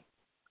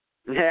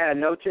 Yeah,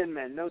 no tin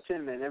men, no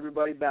tin men.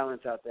 Everybody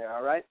balance out there,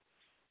 all right?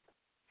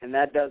 And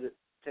that does it.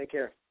 Take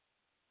care.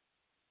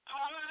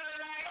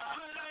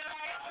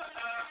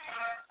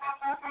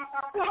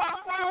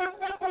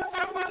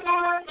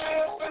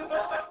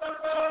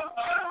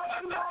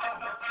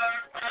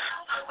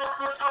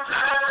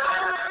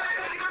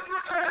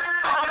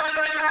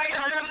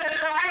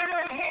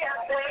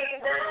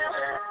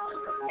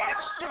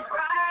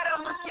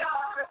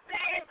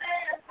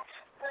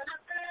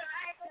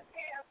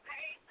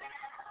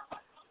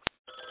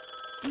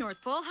 North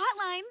Pole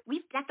Hotline.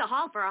 We've decked the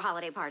hall for our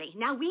holiday party.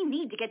 Now we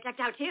need to get decked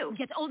out, too.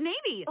 Get Old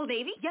Navy. Old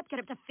Navy? Yep, get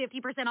up to 50%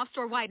 off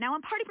store-wide now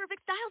on party-perfect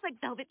styles like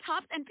velvet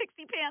tops and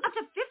pixie pants. Up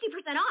to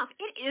 50% off.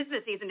 It is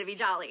the season to be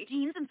jolly.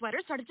 Jeans and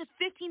sweaters start at just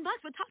 $15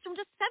 with tops from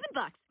just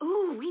 $7.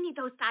 Ooh, we need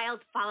those styles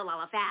Fala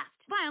Lala fast.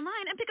 Buy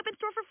online and pick up in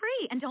store for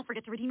free. And don't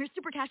forget to redeem your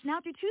Super Cash now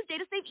through Tuesday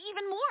to save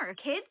even more.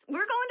 Kids,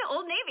 we're going to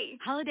Old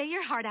Navy. Holiday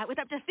your heart out with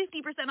up to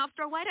 50% off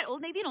store-wide at Old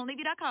Navy and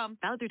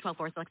OldNavy.com. Valid through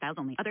 12/4 select styles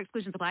only. Other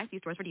exclusions apply.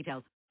 See stores for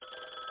details.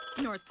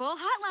 North Pole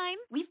Hotline.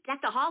 We've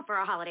decked the hall for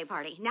our holiday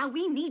party. Now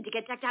we need to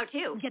get decked out,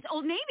 too. Get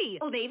Old Navy.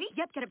 Old Navy?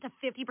 Yep, get up to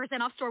 50%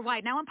 off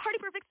store-wide now on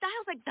party-perfect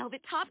styles like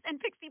velvet tops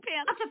and pixie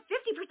pants. Up to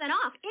 50%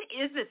 off. It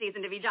is the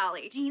season to be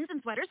jolly. Jeans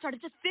and sweaters start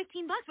at just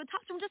 $15 with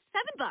tops from just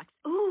 $7.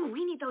 Ooh,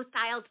 we need those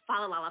styles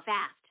Fala Lala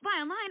fast.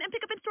 Buy online and pick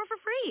up in store for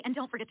free. And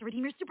don't forget to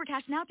redeem your Super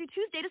Cash now through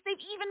Tuesday to save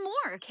even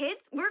more. Kids,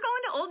 we're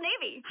going to Old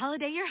Navy.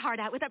 Holiday your heart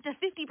out with up to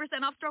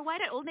 50% off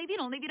store-wide at Old Navy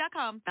and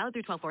OldNavy.com. Valid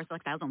through 12/4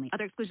 select styles only.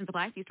 Other exclusions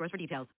apply. See stores for details.